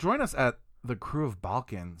crew. Join us at the Crew of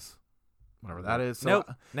Balkans, whatever that is. So,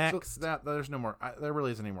 Nope. Next. So there's no more. There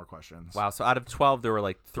really isn't any more questions. Wow. So out of 12, there were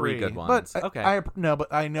like three good ones. But okay. but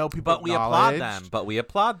I know people. But we applaud them. But we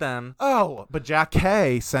applaud them. Oh, but Jack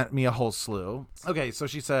K sent me a whole slew. Okay, so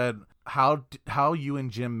she said, how you and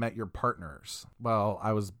Jim met your partners? Well,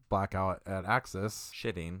 I was blackout at Axis.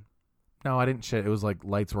 Shitting. No, I didn't shit. It was like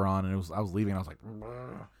lights were on, and I was leaving. And I was like,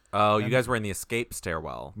 "Brr." Oh, you guys were in the escape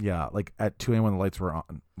stairwell. Yeah, like at 2 a.m. when the lights were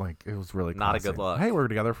on. Like it was really Not a classic. good look. Hey, we're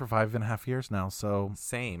together for 5.5 years now. So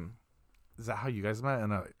Same. is that how you guys met?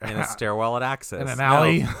 In In a stairwell at Access. in an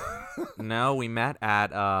alley? No, we met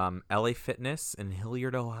at LA Fitness in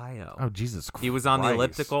Hilliard, Ohio. Oh Jesus Christ! He was on the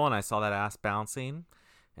elliptical, and I saw that ass bouncing,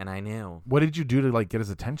 and I knew. What did you do to like get his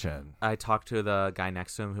attention? I talked to the guy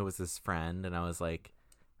next to him who was his friend, and I was like,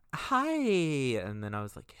 "Hi," and then I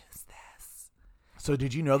was like, "Who's this?" So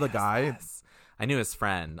did you know the guy? Yes. I knew his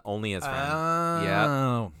friend, only his friend.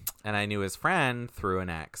 Oh. Yep. And I knew his friend through an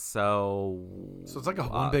ex. So So it's like a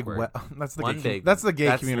one big. awkward. That's the One gay. big. That's the gay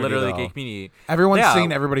That's community. literally though. the gay community. Everyone's Yeah,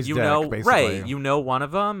 seen everybody's you dick, know, basically. right? You know one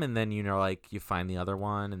of them, and then you know, like you find the other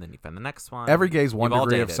one, and then you find the next one. Every gay's one You've all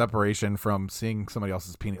degree of dated. separation from seeing somebody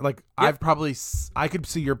else's penis. Like I've probably, I could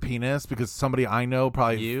see your penis because somebody I know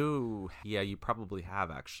probably. You probably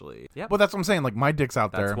have actually. Yep. Well, that's what I'm saying. Like my dick's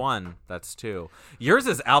out That's there. one. That's two. Yours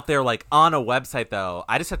is out there, like on a website, though.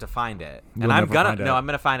 I just have to find it, You'll and I'm never gonna. find it. No, I'm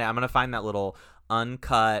gonna find it. I'm gonna find that little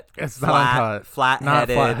uncut, It's flat, not uncut. flat-headed,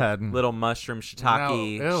 Not flathead. little mushroom shiitake, No,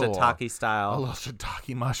 ew. shiitake A style. little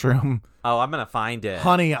shiitake mushroom, Oh, I'm gonna find it,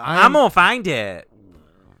 honey. I'm gonna find it.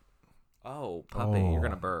 Oh, puppy, Oh. you're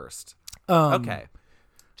gonna burst. Um, Okay,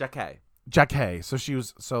 Jack Hay. Jack Hay. So she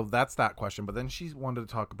was. So that's that question. But then she wanted to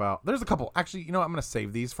talk about. There's a couple. Actually, you know, what? I'm gonna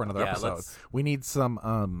save these for another Yeah, episode. let's- We need some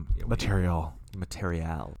material.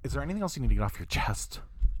 Material. Is there anything else you need to get off your chest?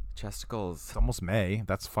 Chesticles. It's almost May.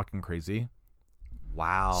 That's fucking crazy.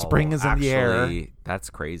 Wow. Spring is in the air. Actually, that's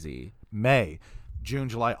crazy. May, June,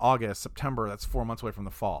 July, August, September. That's 4 months away from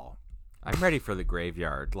the fall. I'm ready for the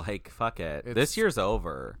graveyard. Like, fuck it. It's- This year's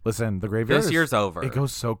over. Listen, the graveyard. This year's over. It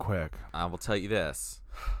goes so quick. I will tell you this.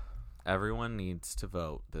 Everyone needs to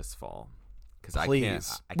vote this fall. Because I Please,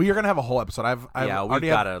 can't. I we are gonna have a whole episode. I've Yeah, we've already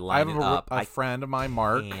gotta have, line I have it a, up. a I friend of mine,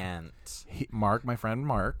 Mark. can't. Mark, my friend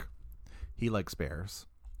Mark. He likes bears.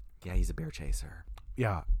 Yeah, he's a bear chaser.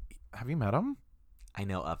 Yeah. Have you met him? I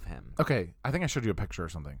know of him. Okay, I think I showed you a picture or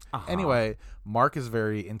something. Uh-huh. Anyway, Mark is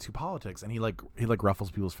very into politics, and he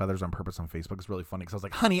ruffles people's feathers on purpose on Facebook. It's really funny because I was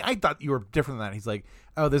like, "Honey, I thought you were different than that." He's like,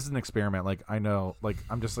 "Oh, this is an experiment. Like, I know. Like,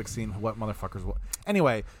 I'm just like seeing what motherfuckers will."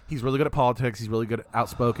 Anyway, he's really good at politics. He's really good at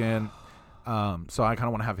outspoken. So I kind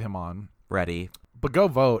of want to have him on. Ready. But go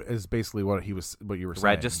vote is basically what you were saying.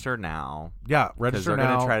 Register now. Yeah, register now. They're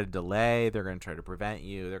going to try to delay. They're going to try to prevent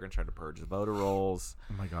you. They're going to try to purge the voter rolls.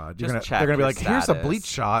 Oh my God! Just They're going to be like, status. here's a bleach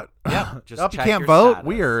shot. Yeah, just you check can't your vote. status.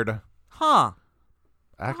 Weird. Huh?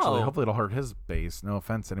 Actually, Oh. hopefully it'll hurt his base. No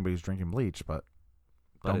offense to anybody who's drinking bleach, but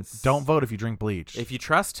But don't vote if you drink bleach. If you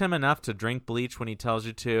trust him enough to drink bleach when he tells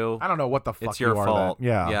you to, I don't know what the fuck it's your you are fault. then.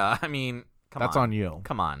 Yeah, yeah. I mean, that's on you.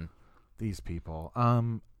 Come on. These people.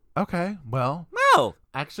 Okay. Well, No.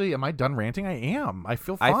 actually, am I done ranting? I am. I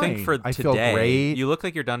feel fine. I think for I today, feel great. you look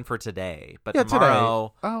like you're done for today. But Yeah,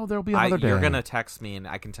 tomorrow, today. Oh, there'll be another day. You're gonna text me, and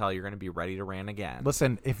I can tell you're gonna be ready to rant again.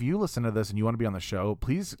 Listen, if you listen to this and you want to be on the show,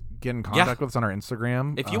 please get in contact with us on our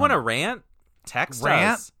Instagram. If you want to rant, text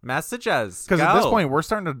rant? us, message us. Because at this Go. point, we're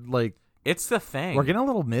starting to like. It's the thing. We're getting a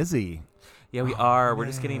little Mizzy. Yeah, we are. We're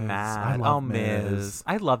Miz. just getting I mad. love Miz.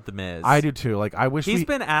 I love the Miz. I do too. Like, I wish He's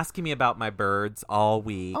been asking me about my birds all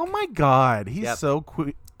week. Oh my God, he's Yep. so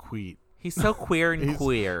queer. He's so queer and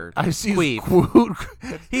queer. I see.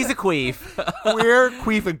 Queef. He's a queef. Queer,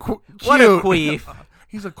 queef, and cute. What a queef.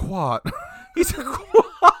 He's a quat. He's a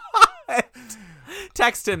quat.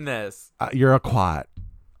 Text him this. You're a quat.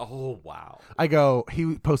 Oh, wow. I go,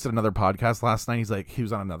 he posted another podcast last night. He's like, he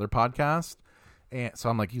was on another podcast. And so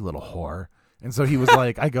I'm like, you little whore. And so he was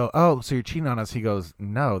like, I go, oh, so you're cheating on us? He goes,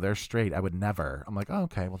 no, they're straight. I would never. I'm like, oh,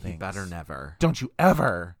 okay, well, thanks. You better never. Don't you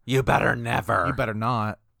ever. You better never. You better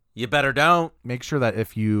not. You better don't. Make sure that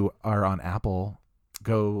if you are on Apple,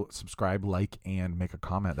 go subscribe, like, and make a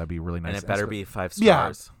comment. That'd be really nice. And it better be 5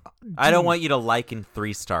 Yeah. stars. I don't want you to like and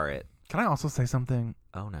 3-star it. Can I also say something?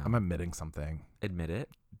 Oh, no. I'm admitting something. Admit it.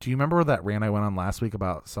 Do you remember that rant I went on last week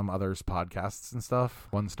about some others' podcasts and stuff?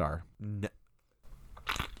 1 star. No.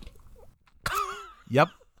 Yep.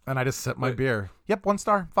 And I just sipped my beer. Yep, 1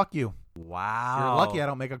 star. Fuck you. Wow. You're lucky I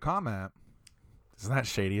don't make a comment. Isn't that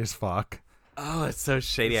shady as fuck? Oh, it's so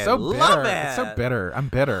shady. It's so I bitter. love it. It's so bitter. I'm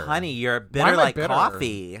bitter. Honey, you're Why bitter am I like bitter?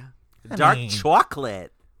 coffee. I Dark mean-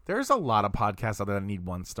 chocolate. There's a lot of podcasts out there that need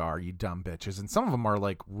 1 star, you dumb bitches. And some of them are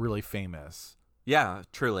like really famous. Yeah,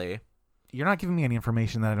 truly. You're not giving me any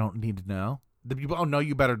information that I don't need to know. The people, oh no,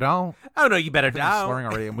 you better don't. Oh, no, you better I think I'm don't. swearing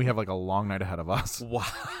already, and we have like a long night ahead of us. Wow.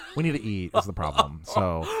 We need to eat is the problem.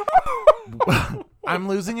 So I'm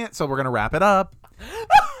losing it, so we're going to wrap it up.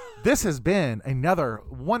 This has been another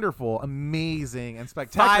wonderful, amazing, and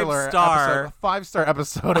spectacular 5-star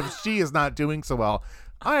episode of She Is Not Doing So Well.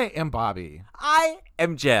 I am Bobby. I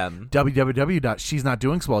am Jem.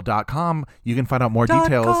 www.shesnotdoingsowell.com. You can find out more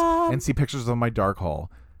details and see pictures of my dark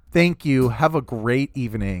hole. Thank you. Have a great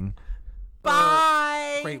evening.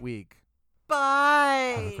 Bye. Great week.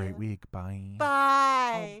 Bye. Have a great week. Bye.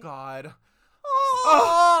 Bye. Oh, God.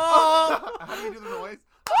 Oh. How do you do the noise?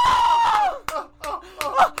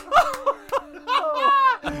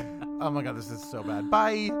 Oh my God, this is so bad.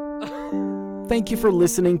 Bye. Thank you for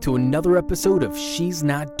listening to another episode of She's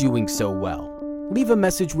Not Doing So Well. Leave a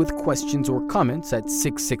message with questions or comments at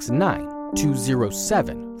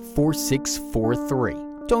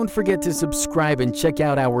 669-207-4643. Don't forget to subscribe and check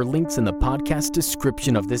out our links in the podcast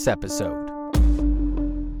description of this episode.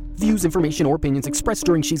 Views, information, or opinions expressed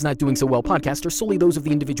during She's Not Doing So Well podcast are solely those of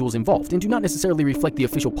the individuals involved and do not necessarily reflect the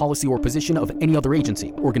official policy or position of any other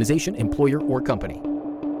agency, organization, employer, or company.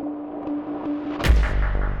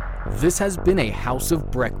 This has been a House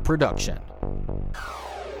of Breck production.